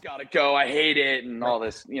song's got to go. I hate it and all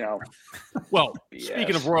this, Well,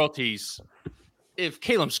 speaking of royalties, if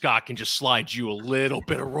Caleb Scott can just slide you a little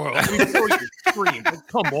bit of royalties before you scream,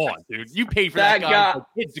 come on, dude. You paid for that guy for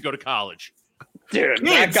kids to go to college. Dude,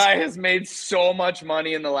 that guy has made so much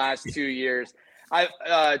money in the last 2 years.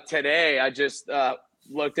 Today I just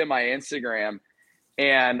looked at my Instagram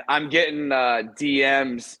and I'm getting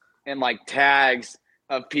DMs and like tags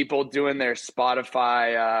of people doing their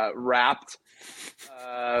Spotify Wrapped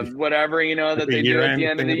whatever that they do at the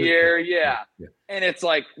end of the year. Yeah. And it's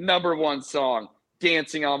like number 1 song,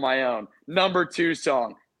 Dancing on My Own. Number 2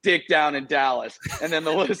 song, Dick Down in Dallas. And then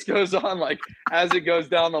the list goes on like as it goes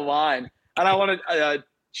down the line. And I wanted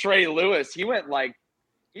Trey Lewis. He went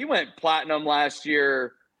platinum last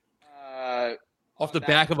year. Off the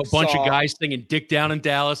back of a bunch of guys singing Dick Down in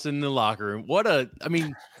Dallas in the locker room.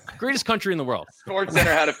 Greatest country in the world. Sports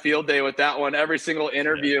Center had a field day with that one. Every single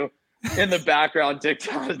interview in the background, Dick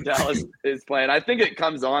Down in Dallas is playing. I think it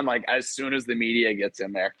comes on like as soon as the media gets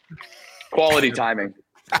in there. Quality timing.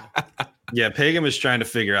 Yeah, Pagan was trying to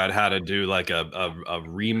figure out how to do like a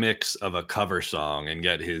remix of a cover song and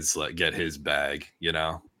get his bag,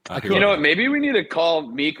 what? Maybe we need to call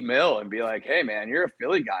Meek Mill and be like, "Hey, man, you're a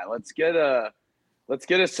Philly guy. Let's get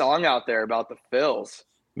a song out there about the Phils."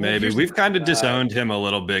 Maybe we've kind of disowned him a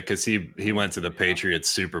little bit because he went to the Patriots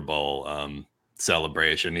Super Bowl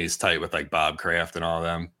celebration. He's tight with like Bob Kraft and all of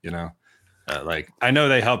them, I know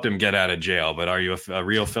they helped him get out of jail, but are you a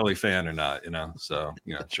real Philly fan or not? So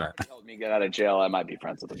try. Help me get out of jail. I might be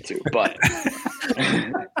friends with him too, but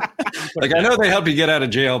I know they help you get out of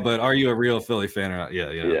jail, but are you a real Philly fan or not? Yeah.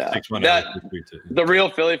 The real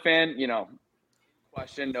Philly fan,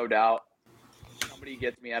 question, no doubt. Somebody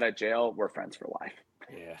gets me out of jail, we're friends for life.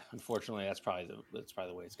 Yeah, unfortunately, that's probably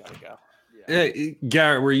the way it's got to go. Yeah. Hey,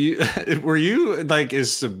 Garrett, were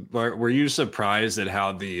you surprised at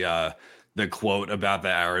how the quote about the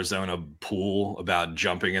Arizona pool about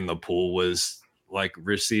jumping in the pool was like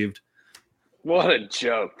received? What a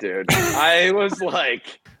joke, dude. I was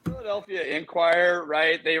like, Philadelphia Inquirer,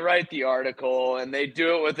 right? They write the article and they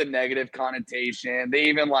do it with a negative connotation. They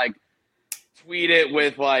even like tweet it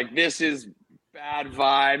with like, this is bad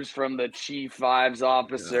vibes from the chief vibes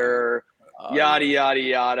officer, yada, yada,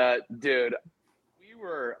 yada. Dude, we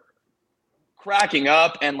were cracking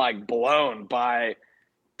up and like blown by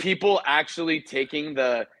people actually taking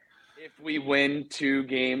if we win 2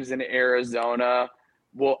 games in Arizona,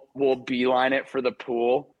 we'll beeline it for the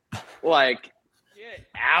pool. Like, get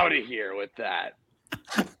out of here with that.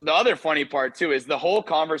 The other funny part too is the whole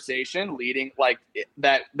conversation leading like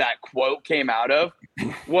that quote came out of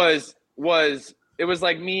was it was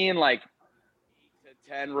like me and like 8 to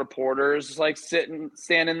 10 reporters like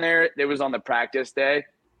standing there. It was on the practice day,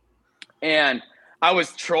 and I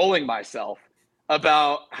was trolling myself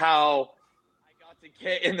about how I got to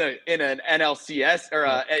get in an NLCS or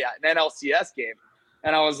an NLCS game,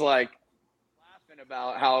 and I was like laughing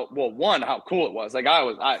about how cool it was. Like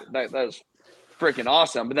that was freaking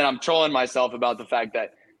awesome. But then I'm trolling myself about the fact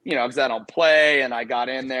that because I don't play and I got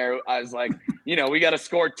in there, I was like, we got to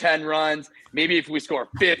score 10 runs. Maybe if we score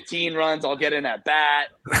 15 runs, I'll get in at bat.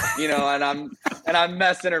 And I'm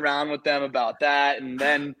messing around with them about that, and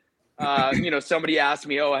then. Somebody asked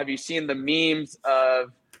me, "Oh, have you seen the memes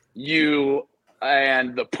of you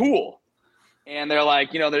and the pool?" And they're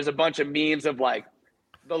like, there's a bunch of memes of like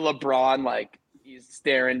the LeBron, like he's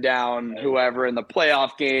staring down whoever in the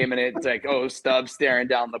playoff game, and it's like, oh, Stubbs staring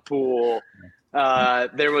down the pool.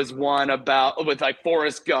 There was one with like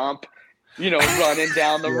Forrest Gump, running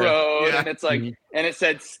down the road, and it's like, and it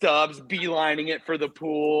said Stubbs beelining it for the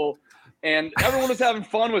pool, and everyone was having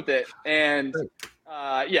fun with it, and.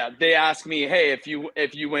 They asked me, hey, if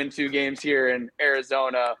you win 2 games here in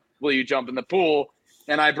Arizona, will you jump in the pool?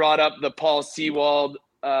 And I brought up the Paul Sewald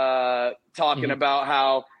talking about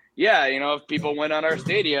how, yeah, if people went on our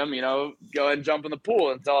stadium, go ahead and jump in the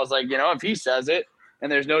pool. And so I was like, if he says it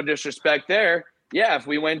and there's no disrespect there, yeah, if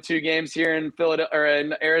we win 2 games here in Philadelphia or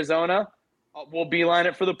in Arizona, we'll beeline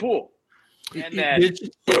it for the pool. And then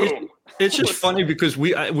it's just funny because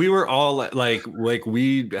we were all like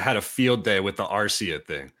we had a field day with the Arcia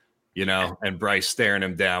thing, and Bryce staring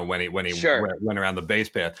him down when he went around the base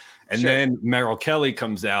path. And then Merrill Kelly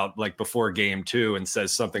comes out like before game 2 and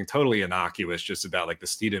says something totally innocuous just about like the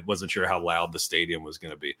stadium, wasn't sure how loud the stadium was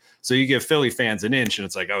going to be. So you give Philly fans an inch and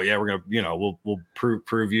it's like, oh yeah, we're going to, we'll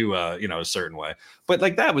prove you, a certain way. But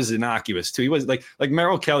like that was innocuous too. He was like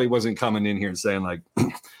Merrill Kelly wasn't coming in here and saying like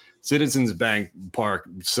Citizens Bank Park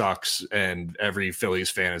sucks and every Phillies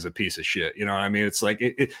fan is a piece of shit. You know what I mean? It's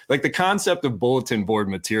like like the concept of bulletin board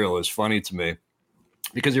material is funny to me.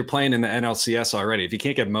 Because you're playing in the NLCS already. If you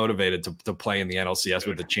can't get motivated to play in the NLCS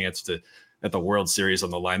with a chance to at the World Series on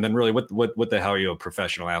the line, then really what the hell are you a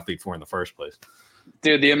professional athlete for in the first place?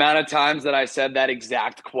 Dude, the amount of times that I said that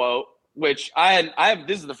exact quote, which I have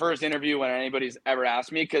this is the first interview when anybody's ever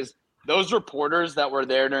asked me, because those reporters that were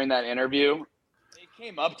there during that interview, they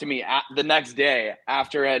came up to me the next day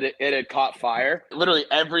after it had caught fire. Literally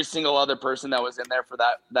every single other person that was in there for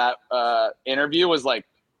that interview was like,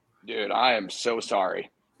 dude, I am so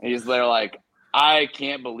sorry. And they're like, I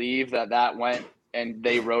can't believe that went and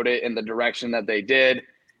they wrote it in the direction that they did.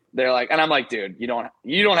 They're like, and I'm like, dude, you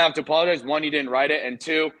don't have to apologize. 1, you didn't write it. And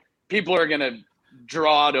 2, people are going to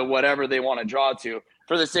draw to whatever they want to draw to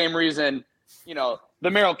for the same reason, the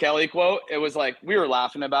Merrill Kelly quote, it was like, we were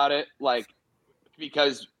laughing about it. Like,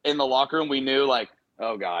 because in the locker room, we knew like,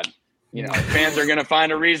 oh God, fans are going to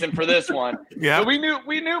find a reason for this one. Yeah. But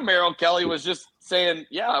we knew Merrill Kelly was just saying,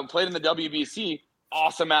 yeah, I played in the WBC.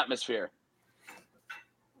 Awesome atmosphere.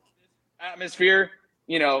 Atmosphere,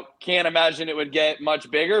 can't imagine it would get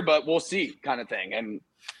much bigger, but we'll see kind of thing. And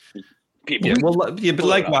people. But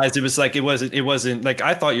likewise, it was like, it wasn't like,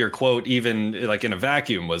 I thought your quote, even like in a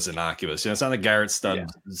vacuum, was innocuous. It's not like Garrett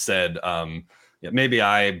Stubbs said, maybe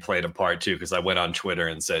I played a part too, because I went on Twitter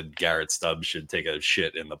and said Garrett Stubbs should take a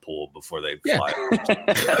shit in the pool before they fly.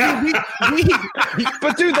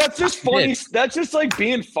 But dude, that's just funny. That's just like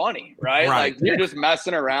being funny, right? Like you're just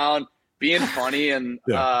messing around, being funny, and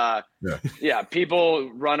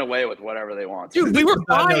people run away with whatever they want. Dude, we were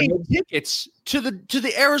buying tickets to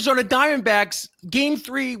the Arizona Diamondbacks game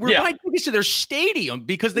 3. We're buying tickets to their stadium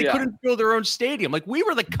because they couldn't fill their own stadium. Like we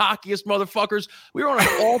were the cockiest motherfuckers. We were on an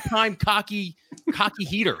all-time cocky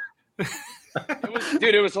heater.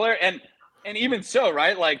 It was hilarious. And even so,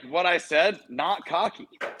 right? Like what I said, not cocky.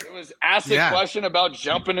 It was asked a question about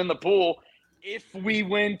jumping in the pool if we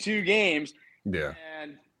win 2 games. Yeah.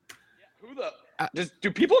 And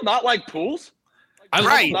do people not like pools?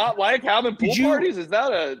 Not like having pool parties? Is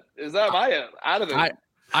that my out of it?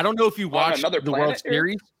 I don't know if you watched the World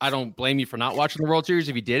Series. I don't blame you for not watching the World Series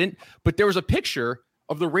if you didn't. But there was a picture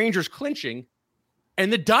of the Rangers clinching,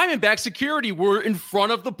 and the Diamondback security were in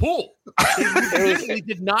front of the pool. They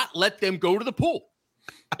did not let them go to the pool.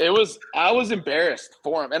 I was embarrassed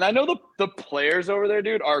for them. And I know the players over there,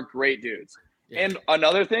 dude, are great dudes. Yeah. And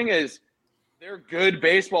another thing is they're good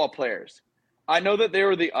baseball players. I know that they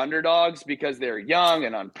were the underdogs because they're young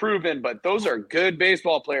and unproven, but those are good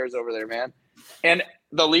baseball players over there, man. And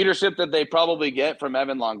the leadership that they probably get from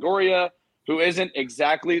Evan Longoria, who isn't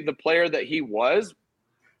exactly the player that he was,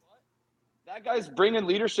 that guy's bringing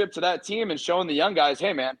leadership to that team and showing the young guys,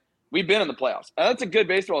 hey, man, we've been in the playoffs. And that's a good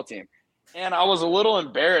baseball team. And I was a little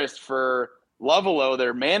embarrassed for Lovelo,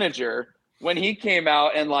 their manager, when he came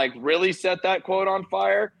out and like really set that quote on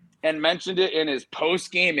fire and mentioned it in his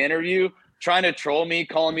post-game interview, trying to troll me,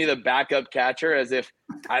 calling me the backup catcher as if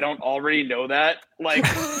I don't already know that. Like,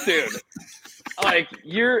 dude, like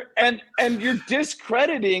you're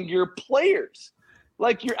discrediting your players.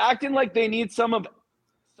 Like you're acting like they need some,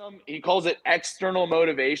 he calls it external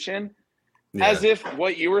motivation, as if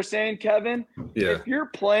what you were saying, Kevin, if you're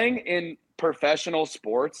playing in professional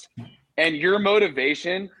sports and your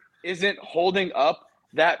motivation isn't holding up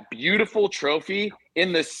that beautiful trophy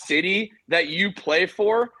in the city that you play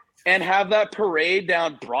for and have that parade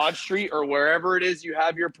down Broad Street or wherever it is you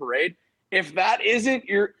have your parade, if that isn't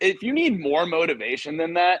if you need more motivation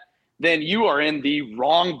than that, then you are in the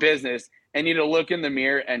wrong business and need to look in the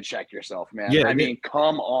mirror and check yourself, man. Yeah, I mean,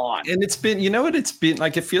 come on. And it's been, it's been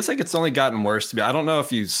like, it feels like it's only gotten worse to me. I don't know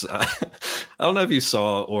if you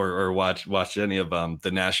saw or watched any of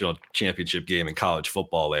the national championship game in college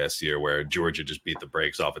football last year where Georgia just beat the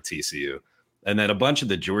brakes off of TCU. And then a bunch of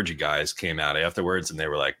the Georgia guys came out afterwards and they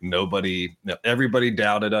were like, everybody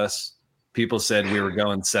doubted us. people said we were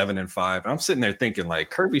going 7-5. I'm sitting there thinking like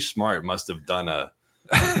Kirby Smart must have done a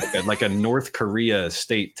North Korea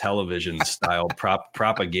state television style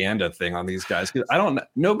propaganda thing on these guys.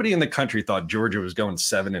 Nobody in the country thought Georgia was going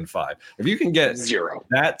 7-5. If you can get 0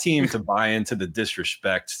 that team to buy into the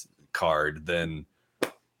disrespect card, then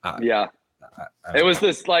it was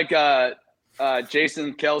this like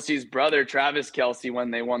Jason Kelsey's brother, Travis Kelsey,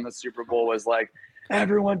 when they won the Super Bowl, was like,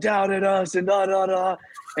 everyone doubted us and da da da.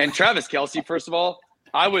 And Travis Kelsey, first of all,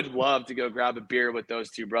 I would love to go grab a beer with those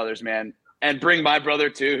two brothers, man. And bring my brother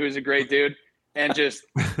too, who's a great dude, and just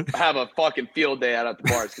have a fucking field day out at the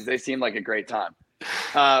bars because they seem like a great time.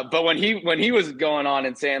 But when he was going on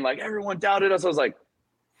and saying like everyone doubted us, I was like,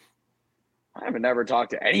 I haven't never talked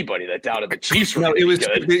to anybody that doubted the Chiefs. No, it was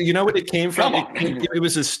good. You know what it came from? Come on. It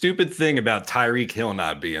was a stupid thing about Tyreek Hill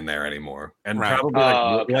not being there anymore, and Right.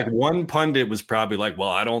 probably like one pundit was probably like, "Well,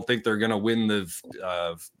 I don't think they're gonna win the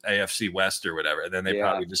AFC West or whatever." And then they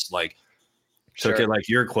probably just like took it like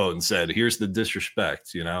your quote and said, "Here's the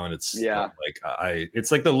disrespect," and it's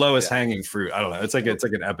it's like the lowest hanging fruit. I don't know. It's like an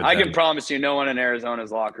epidemic. I can promise you, no one in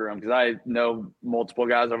Arizona's locker room, because I know multiple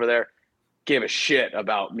guys over there, gave a shit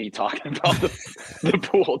about me talking about the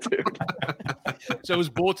pool, dude. So is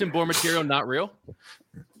bulletin board material not real?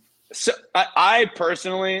 So I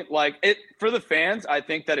personally like it for the fans. I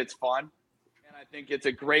think that it's fun, and I think it's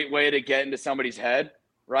a great way to get into somebody's head,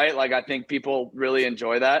 right? Like I think people really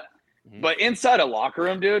enjoy that. Mm-hmm. But inside a locker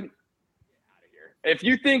room, dude, get out of here. If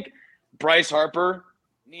you think Bryce Harper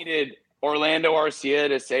needed Orlando Arcia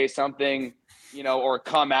to say something, or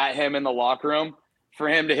come at him in the locker room for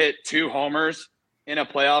him to hit 2 homers in a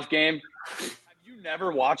playoff game, have you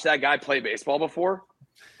never watched that guy play baseball before?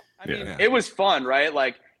 I mean, it was fun, right?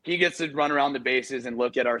 Like he gets to run around the bases and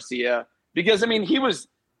look at Arcia because, I mean,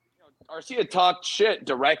 Arcia talked shit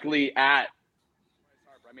directly at Bryce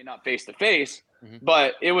Harper. I mean, not face to face,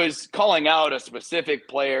 but it was calling out a specific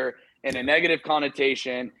player in a negative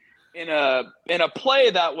connotation in a play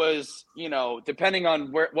that was, depending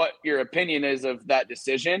on what your opinion is of that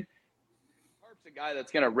decision, Harp's a guy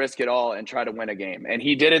that's going to risk it all and try to win a game. And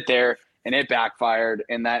he did it there, and it backfired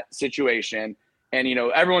in that situation. And,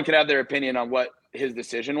 everyone could have their opinion on what his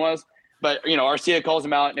decision was. But, Arcia calls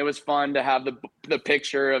him out, and it was fun to have the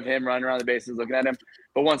picture of him running around the bases looking at him.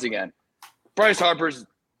 But once again, Bryce Harper's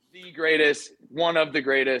the greatest, one of the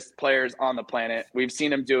greatest players on the planet. We've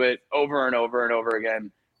seen him do it over and over and over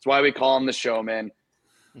again. That's why we call him the showman.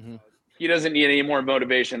 Mm-hmm. He doesn't need any more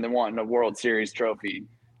motivation than wanting a World Series trophy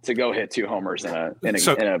to go hit 2 homers in a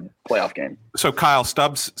playoff game. So Kyle,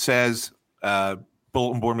 Stubbs says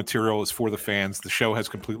bulletin board material is for the fans. The show has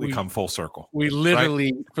completely come full circle. We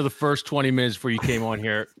literally, for the first 20 minutes before you came on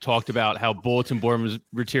here, talked about how bulletin board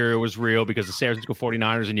material was real because the San Francisco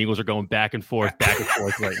 49ers and Eagles are going back and forth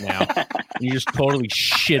right now. And you just totally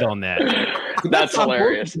shit on that. That's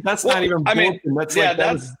hilarious. That's not even bulletin.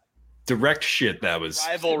 That's direct shit. That was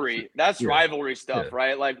rivalry. That's rivalry stuff,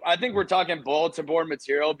 right? Like, I think we're talking bulletin board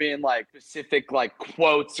material being like specific like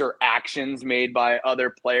quotes or actions made by other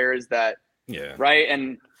players that right.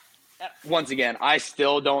 And once again, I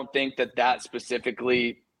still don't think that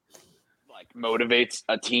specifically like motivates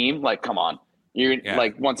a team. Like, come on,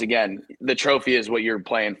 like, once again, the trophy is what you're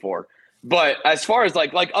playing for. But as far as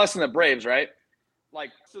like us and the Braves, right?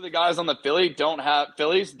 Like, so the guys on the Phillies don't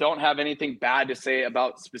have anything bad to say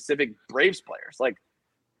about specific Braves players. Like,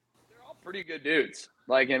 they're all pretty good dudes.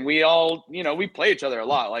 Like, and we all, we play each other a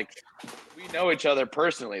lot. Like, we know each other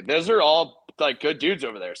personally. Those are all like good dudes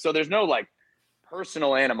over there. So there's no like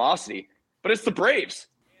personal animosity, but it's the Braves.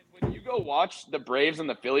 And when you go watch the Braves and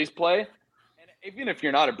the Phillies play, and even if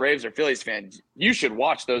you're not a Braves or Phillies fan, you should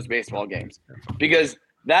watch those baseball games because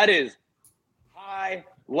that is high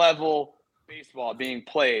level baseball being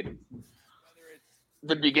played, whether it's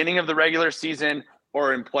the beginning of the regular season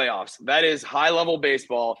or in playoffs. That is high level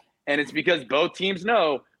baseball. And it's because both teams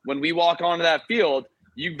know when we walk onto that field,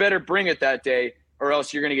 you better bring it that day or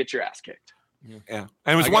else you're going to get your ass kicked. Yeah,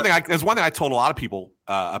 and it was one thing I told a lot of people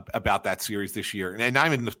about that series this year, and not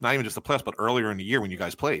even just the playoffs, but earlier in the year when you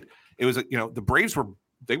guys played. It was the Braves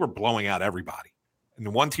were blowing out everybody, and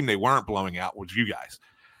the one team they weren't blowing out was you guys.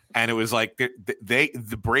 And it was like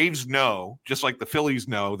the Braves know, just like the Phillies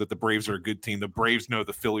know that the Braves are a good team. The Braves know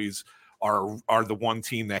the Phillies are the one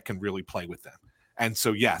team that can really play with them. And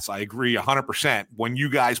so yes, I agree 100%. When you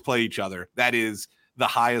guys play each other, that is the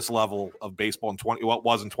highest level of baseball it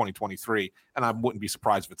was in 2023, and I wouldn't be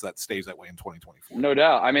surprised if that stays that way in 2024. No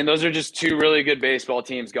doubt. I mean, those are just 2 really good baseball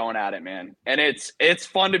teams going at it, man. And it's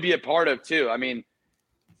fun to be a part of too. I mean,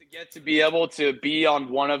 to get to be able to be on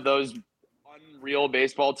one of those unreal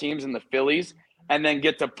baseball teams in the Phillies and then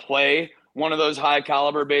get to play one of those high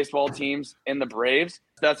caliber baseball teams in the Braves,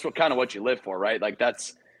 that's what you live for, right? Like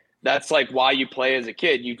that's like why you play as a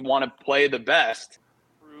kid. You want to play the best,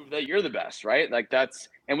 prove that you're the best, right? Like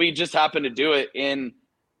and we just happen to do it in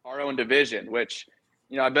our own division, which,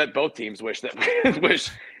 I bet both teams wish that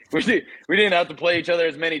we didn't have to play each other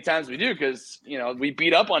as many times as we do, because, we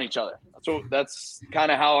beat up on each other. That's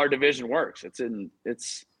kind of how our division works.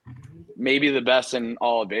 It's maybe the best in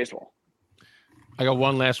all of baseball. I got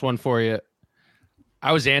one last one for you.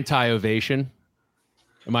 I was anti-ovation.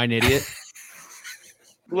 Am I an idiot?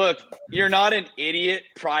 Look, you're not an idiot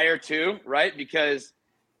prior to, right? Because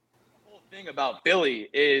the whole thing about Philly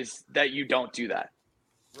is that you don't do that,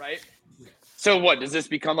 right? So what, does this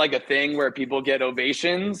become like a thing where people get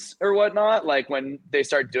ovations or whatnot, like when they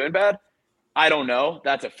start doing bad? I don't know.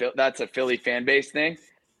 That's a Philly fan base thing.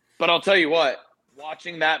 But I'll tell you what,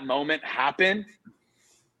 watching that moment happen,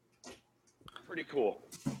 pretty cool.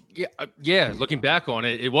 Yeah. Looking back on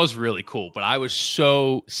it, it was really cool. But I was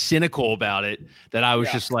so cynical about it that I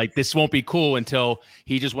was just like, this won't be cool until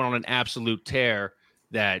he just went on an absolute tear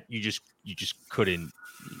that you just couldn't.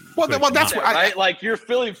 Well, that's what right. Like you're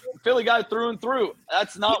Philly guy through and through.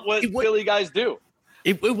 That's not what Philly guys do.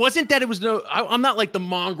 It wasn't that it was I'm not like the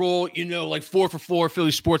mongrel, like 4 for 4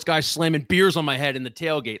 Philly sports guy slamming beers on my head in the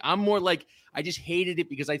tailgate. I'm more like, I just hated it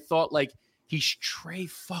because I thought like he's Trey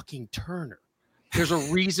fucking Turner. There's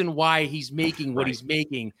a reason why he's making what he's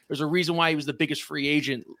making. There's a reason why he was the biggest free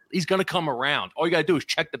agent. He's going to come around. All you got to do is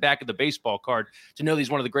check the back of the baseball card to know that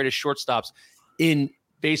he's one of the greatest shortstops in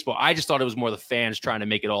baseball. I just thought it was more the fans trying to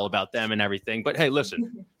make it all about them and everything. But hey,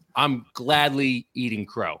 listen, I'm gladly eating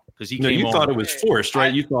crow because he came you on. thought it was forced,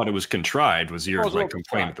 right? You thought it was contrived, was your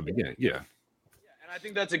complaint at the beginning. Yeah. And I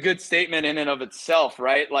think that's a good statement in and of itself,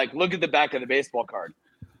 right? Like, look at the back of the baseball card.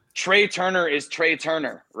 Trey Turner is Trey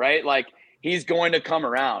Turner, right? Like, he's going to come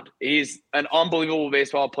around. He's an unbelievable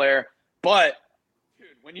baseball player. But, dude,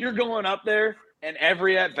 when you're going up there and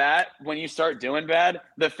every at bat, when you start doing bad,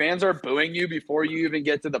 the fans are booing you before you even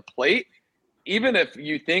get to the plate. Even if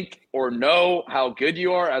you think or know how good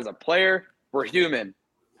you are as a player, we're human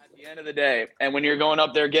at the end of the day. And when you're going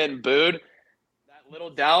up there getting booed, that little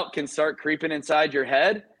doubt can start creeping inside your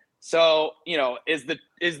head. So, is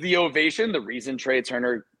the ovation the reason Trey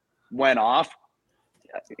Turner went off?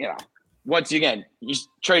 Once again,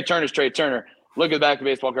 Trey Turner's Trey Turner. Look at the back of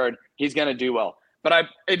the baseball card. He's going to do well. But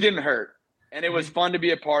it didn't hurt. And it was fun to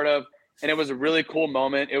be a part of. And it was a really cool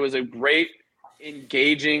moment. It was a great,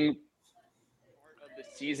 engaging part of the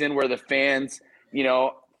season where the fans,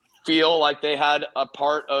 feel like they had a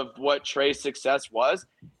part of what Trey's success was.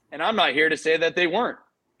 And I'm not here to say that they weren't,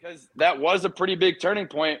 because that was a pretty big turning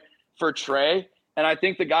point for Trey. And I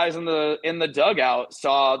think the guys in the dugout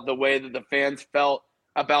saw the way that the fans felt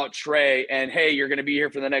about Trey and, hey, you're going to be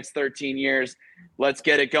here for the next 13 years. Let's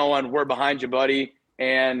get it going. We're behind you, buddy.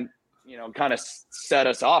 And, kind of set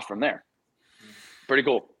us off from there. Pretty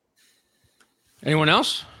cool. Anyone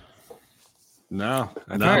else? No,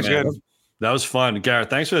 man. Good. That was fun. Garrett,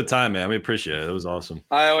 thanks for the time, man. We appreciate it. It was awesome.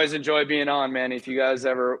 I always enjoy being on, man. If you guys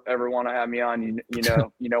ever want to have me on, you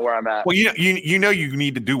know where I'm at. Well, you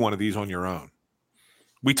need to do one of these on your own.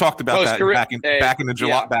 We talked about that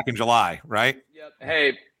back in July, right? Yep.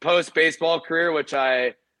 Hey, post baseball career, which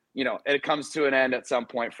it comes to an end at some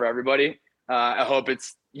point for everybody. I hope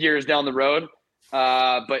it's years down the road.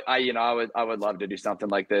 But I would love to do something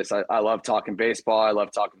like this. I love talking baseball. I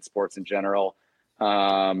love talking sports in general.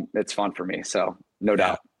 It's fun for me. So no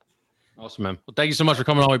doubt. Awesome, man. Well, thank you so much for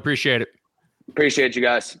coming on. We appreciate it. Appreciate you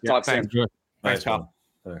guys. Talk soon. Thanks, Kyle.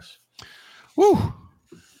 Thanks. Woo.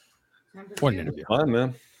 What an interview. Fun,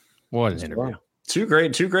 man. What an interview. Fun.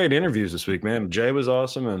 Two great interviews this week, man. Jay was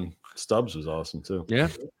awesome and Stubbs was awesome too. Yeah.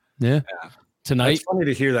 Tonight. It's funny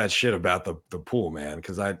to hear that shit about the pool, man,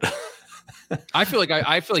 because I feel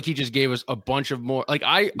like he just gave us a bunch of more. Like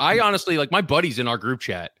I honestly, like, my buddies in our group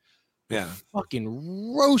chat,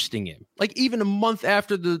 fucking roasting him. Like, even a month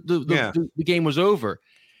after the game was over,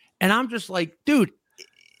 and I'm just like, dude,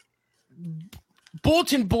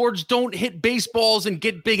 bulletin boards don't hit baseballs and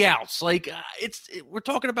get big outs. Like, we're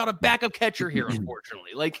talking about a backup catcher here,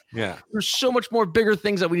 unfortunately. Like, there's so much more bigger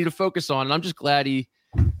things that we need to focus on, and I'm just glad he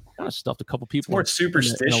kind of stuffed a couple people. It's more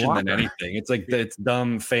superstition than anything. It's like it's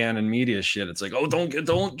dumb fan and media shit. It's like, oh,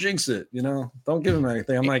 don't jinx it. Don't give him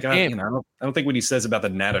anything. I'm like, I don't think what he says about the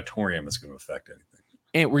natatorium is going to affect anything.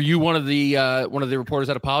 And were you one of the reporters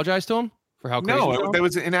that apologized to him for how crazy? No, it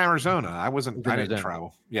was in Arizona. I didn't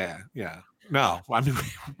travel. Yeah. No, I mean,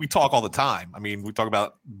 we talk all the time. I mean, we talk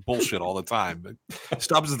about bullshit all the time. But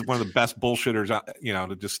Stubbs is one of the best bullshitters,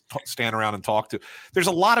 to just stand around and talk to. There's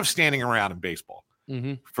a lot of standing around in baseball.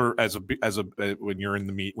 for as a when you're in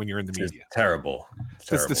the media. It's terrible.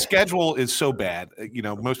 Because the schedule is so bad.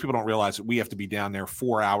 Most people don't realize that we have to be down there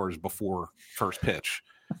 4 hours before first pitch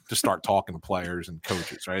to start talking to players and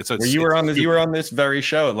coaches, right? So you were on this very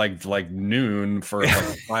show at like noon for a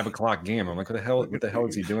 5 o'clock game. I'm like, what the hell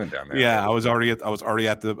is he doing down there? Yeah, I was already at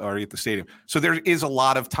the stadium. So there is a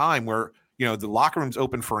lot of time where the locker room's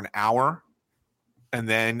open for an hour, and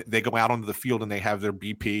then they go out onto the field and they have their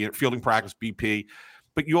BP, fielding practice BP.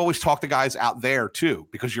 But you always talk to guys out there too,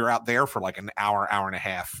 because you're out there for like an hour and a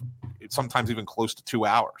half, sometimes even close to 2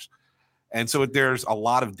 hours. And so there's a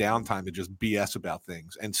lot of downtime to just BS about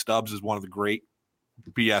things. And Stubbs is one of the great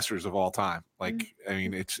BSers of all time. Like, I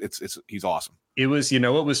mean, it's he's awesome. It was,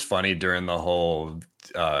 what was funny during the whole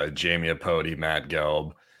Jamie Apodi, Matt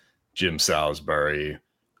Gelb, Jim Salisbury,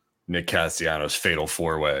 Nick Castellanos fatal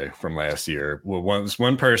 4-way from last year. Well,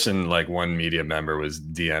 one person, like one media member, was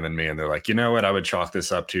DMing me, and they're like, you know what? I would chalk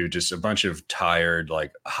this up to just a bunch of tired,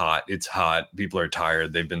 like hot. It's hot. People are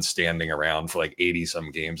tired. They've been standing around for like 80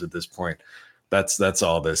 some games at this point. That's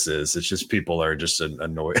all this is. It's just people are just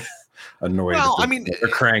annoyed. Well, I mean, they're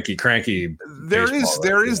cranky. There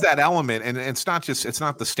is that element, and it's not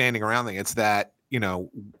the standing around thing. It's that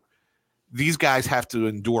these guys have to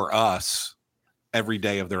endure us every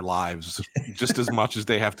day of their lives just as much as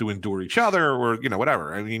they have to endure each other or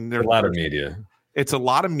whatever. I mean, there's a lot of media. It's a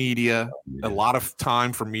lot of media, a lot of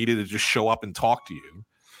time for media to just show up and talk to you,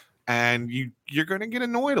 and you're going to get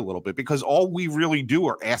annoyed a little bit because all we really do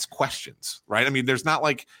are ask questions, right? I mean, there's not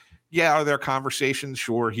like, are there conversations?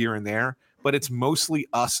 Sure, here and there, but it's mostly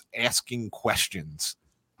us asking questions,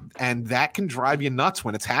 and that can drive you nuts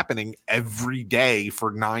when it's happening every day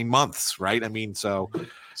for 9 months, right? I mean, so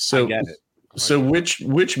I get it. So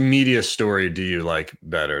which media story do you like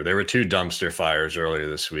better? There were 2 dumpster fires earlier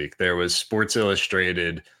this week. There was Sports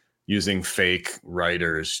Illustrated using fake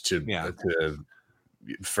writers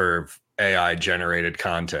for AI generated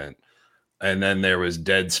content. And then there was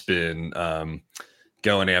Deadspin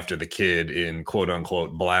going after the kid in quote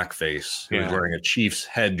unquote blackface who was wearing a Chiefs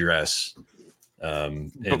headdress.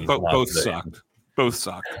 Both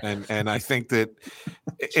sucked. And I think that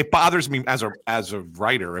it bothers me as a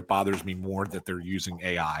writer. It bothers me more that they're using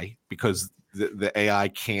AI because the AI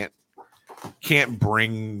can't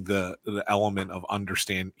bring the element of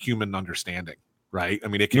human understanding, right? I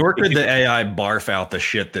mean, nor could the AI barf out the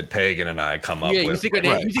shit that Pagan and I come up with. You think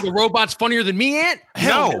a robot's funnier than me, Ant?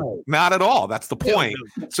 No, not at all. That's the point.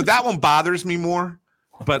 So that one bothers me more.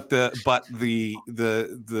 But the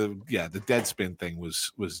Deadspin thing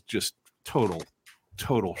was just total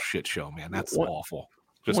shit show, man. That's awful.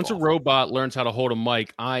 Once a robot learns how to hold a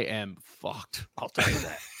mic, I am fucked. I'll tell you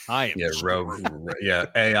that. I am.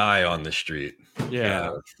 AI on the street.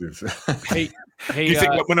 Yeah. Hey, you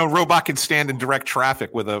think when a robot can stand in direct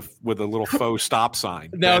traffic with a little faux stop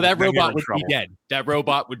sign? No, that robot would be dead. That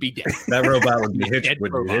robot would be dead. That robot would be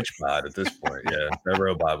Hitchbot at this point. Yeah, that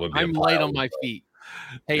robot would be. I'm light on my feet.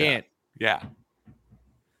 Hey, Ant. Yeah.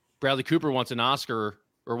 Bradley Cooper wants an Oscar.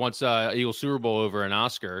 Or once Eagles Super Bowl over an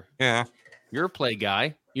Oscar. Yeah. You're a play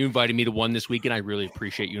guy. You invited me to one this weekend. I really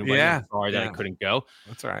appreciate you inviting me. I'm sorry that I couldn't go.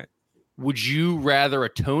 That's all right. Would you rather a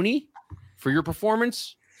Tony for your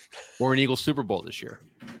performance or an Eagles Super Bowl this year?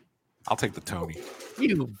 I'll take the Tony.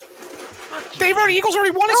 Eagles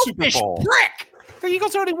already won a Super Bowl. Prick. The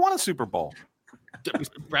Eagles already won a Super Bowl.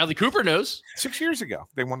 Bradley Cooper knows. 6 years ago,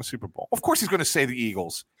 they won a Super Bowl. Of course he's going to say the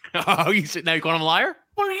Eagles. Oh, now you call him a liar?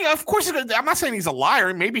 Well, yeah, of course. I'm not saying he's a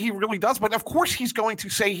liar. Maybe he really does. But of course he's going to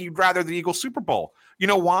say he'd rather the Eagles Super Bowl. You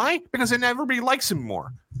know why? Because then everybody likes him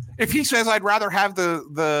more. If he says, I'd rather have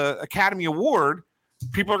the Academy Award,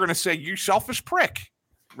 people are going to say, you selfish prick.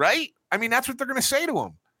 Right? I mean, that's what they're going to say to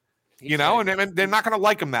him. And they're not going to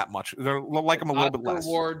like him that much. They'll like him a little bit less.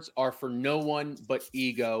 Awards are for no one but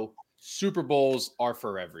ego. Super Bowls are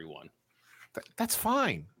for everyone. That's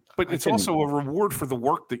fine. But it's also a reward for the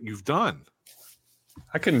work that you've done.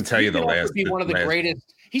 I couldn't tell you the last. Be one of the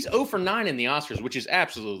greatest. He's 0 for 9 in the Oscars, which is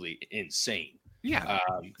absolutely insane. Yeah.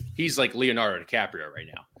 He's like Leonardo DiCaprio right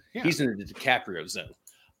now. Yeah. He's in the DiCaprio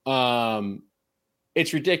zone.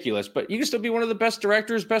 It's ridiculous, but you can still be one of the best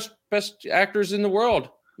directors, best actors in the world.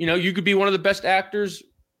 You could be one of the best actors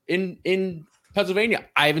in Pennsylvania.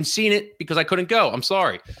 I haven't seen it because I couldn't go. I'm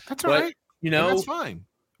sorry. That's all right. That's fine.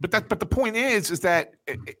 But the point is that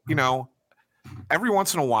every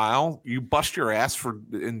once in a while you bust your ass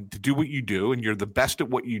to do what you do, and you're the best at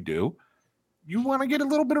what you do. You want to get a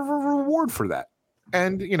little bit of a reward for that,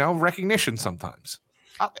 and recognition sometimes.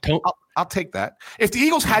 I'll take that. If the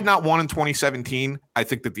Eagles had not won in 2017, I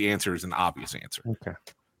think that the answer is an obvious answer. Okay.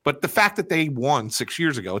 But the fact that they won 6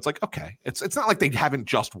 years ago, it's like, okay, it's not like they haven't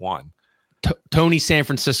just won. Tony San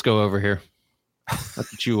Francisco over here.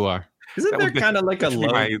 That's what you are. Isn't there kind of like a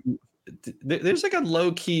low? There's like a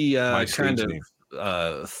low key kind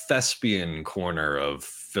of thespian corner of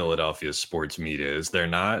Philadelphia sports media, is there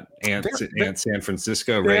not? Aunt San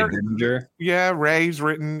Francisco, Ray Dinger. Yeah, Ray's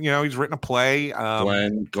written. He's written a play.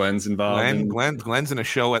 Glenn's involved. Glenn's in a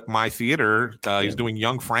show at my theater. He's doing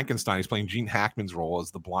Young Frankenstein. He's playing Gene Hackman's role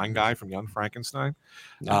as the blind guy from Young Frankenstein.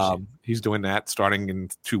 He's doing that starting in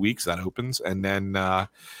 2 weeks. That opens, and then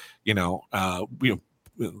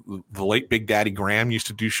the late Big Daddy Graham used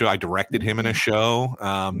to do show. I directed him in a show.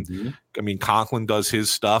 I mean, Conklin does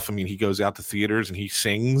his stuff. I mean, he goes out to theaters and he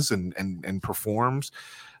sings and performs.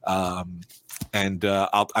 I've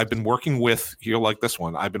been working with, you'll like this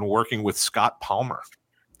one. I've been working with Scott Palmer.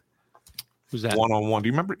 Who's that? One-on-one. Do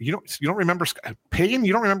you remember? You don't remember Pagan?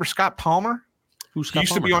 You don't remember Scott Palmer? Who's Scott He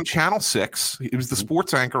used Palmer? to be on Channel 6. He was the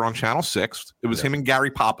sports anchor on Channel 6. It was him and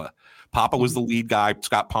Gary Papa. Papa was the lead guy.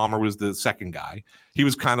 Scott Palmer was the second guy. He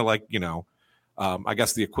was kind of like, I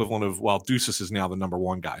guess the equivalent of, Deuces is now the number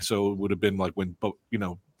one guy. So it would have been like when, what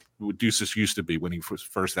Deuces used to be when he was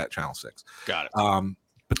first at Channel 6. Got it.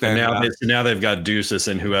 But then now they've got Deuces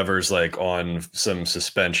and whoever's like on some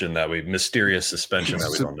suspension mysterious suspension that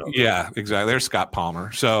we don't know. Yeah, exactly. There's Scott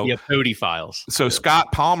Palmer. So yeah, Cody Files. So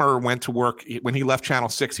Scott Palmer went to work when he left Channel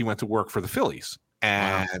 6. He went to work for the Phillies,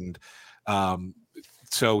 and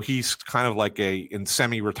so he's kind of like in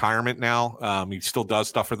semi-retirement now. He still does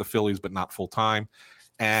stuff for the Phillies, but not full time.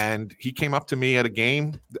 And he came up to me at a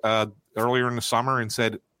game earlier in the summer and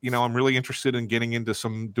said, I'm really interested in getting into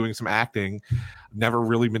doing some acting. Never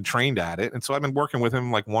really been trained at it. And so I've been working with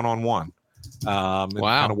him like one-on-one. Kind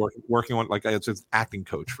of working on like it's an acting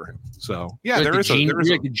coach for him. So yeah, there is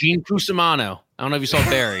like Gene Cusimano. I don't know if you saw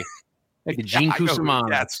Barry. Like the Gene Cusimano.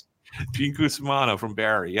 Yes. Gene Cusimano from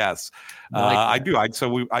Barry. Yes. I do. I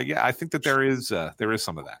think that there is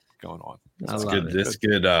some of that going on. That's good. This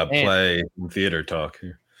good play and theater talk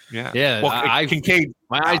here. Yeah. Yeah. Well, Kincaid,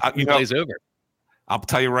 my eyes plays over. I'll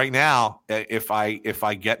tell you right now, if I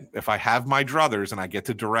have my druthers and I get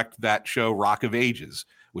to direct that show, Rock of Ages,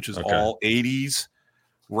 which is all 80s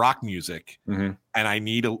rock music, and I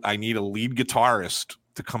need a lead guitarist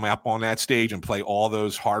to come up on that stage and play all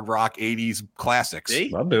those hard rock 80s classics.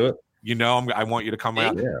 See? I'll do it. I want you to come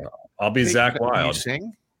out. Yeah, I'll be Zach Wild. Can you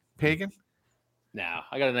sing, Pagan? No,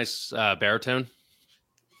 I got a nice baritone.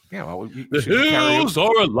 Yeah, well, the hills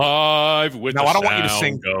are alive with no, I don't want you to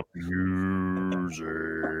sing music.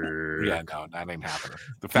 Yeah, no, that ain't happening.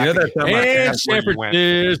 The fact and San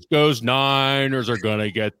Francisco's Niners are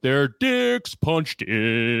gonna get their dicks punched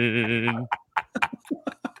in.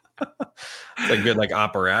 It's like good, like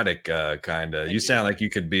operatic kind of. You sound like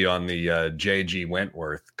you could be on the J.G.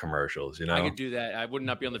 Wentworth commercials. I could do that. I would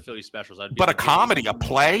not be on the Philly specials. But a comedy, a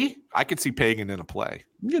play, I could see Pagan in a play.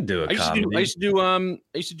 You could do a comedy. I used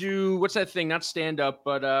to do what's that thing? Not stand up,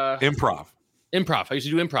 but improv. Improv. I used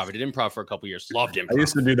to do improv. I did improv for a couple years. Loved improv. I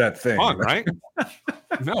used to do that thing. Fun, right?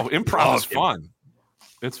 No, improv is fun.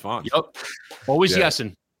 It's fun. Yep. Always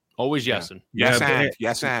yesing. Always yesing. Yes,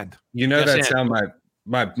 and. That's how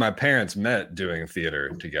my parents met doing theater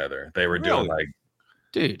together. They were doing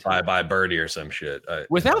Bye Bye Birdie or some shit.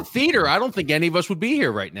 Without theater, I don't think any of us would be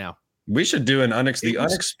here right now. We should do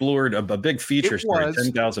unexplored, a big feature story,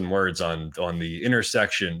 10,000 words on the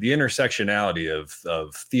intersectionality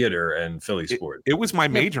of theater and Philly sports. It was my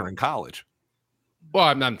major in college. Well,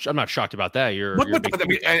 I'm not shocked about that.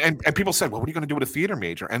 And people said, "Well, what are you going to do with a theater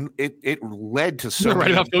major?" And it led to so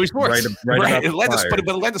many about Philly sports. Right. It led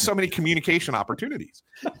to so many communication opportunities.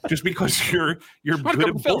 Just because you're good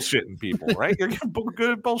at bullshitting people, right? You're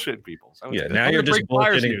good at bullshitting people. So now you're just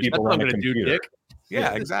bullshitting people on the computer.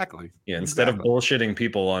 Yeah, exactly. Yeah, instead of bullshitting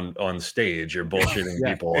people on stage, you're bullshitting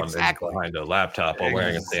people behind a laptop while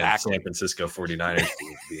wearing a San Francisco 49ers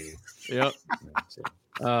beanie. Yep.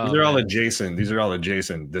 These are all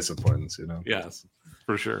adjacent disciplines, Yes,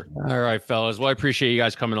 for sure. All right, fellas. Well, I appreciate you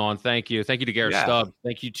guys coming on. Thank you. Thank you to Garrett Stubbs.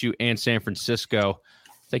 Thank you to Ann San Francisco.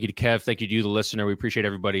 Thank you to Kev. Thank you to you, the listener. We appreciate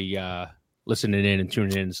everybody listening in and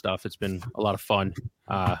tuning in and stuff. It's been a lot of fun.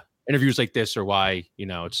 Interviews like this are why,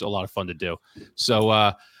 it's a lot of fun to do.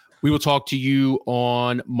 So we will talk to you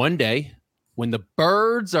on Monday when the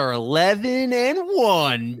Birds are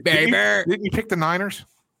 11-1, baby. Didn't you pick the Niners?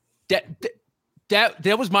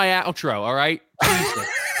 That was my outro. All right.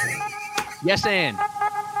 Yes, and.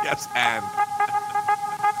 Yes, and.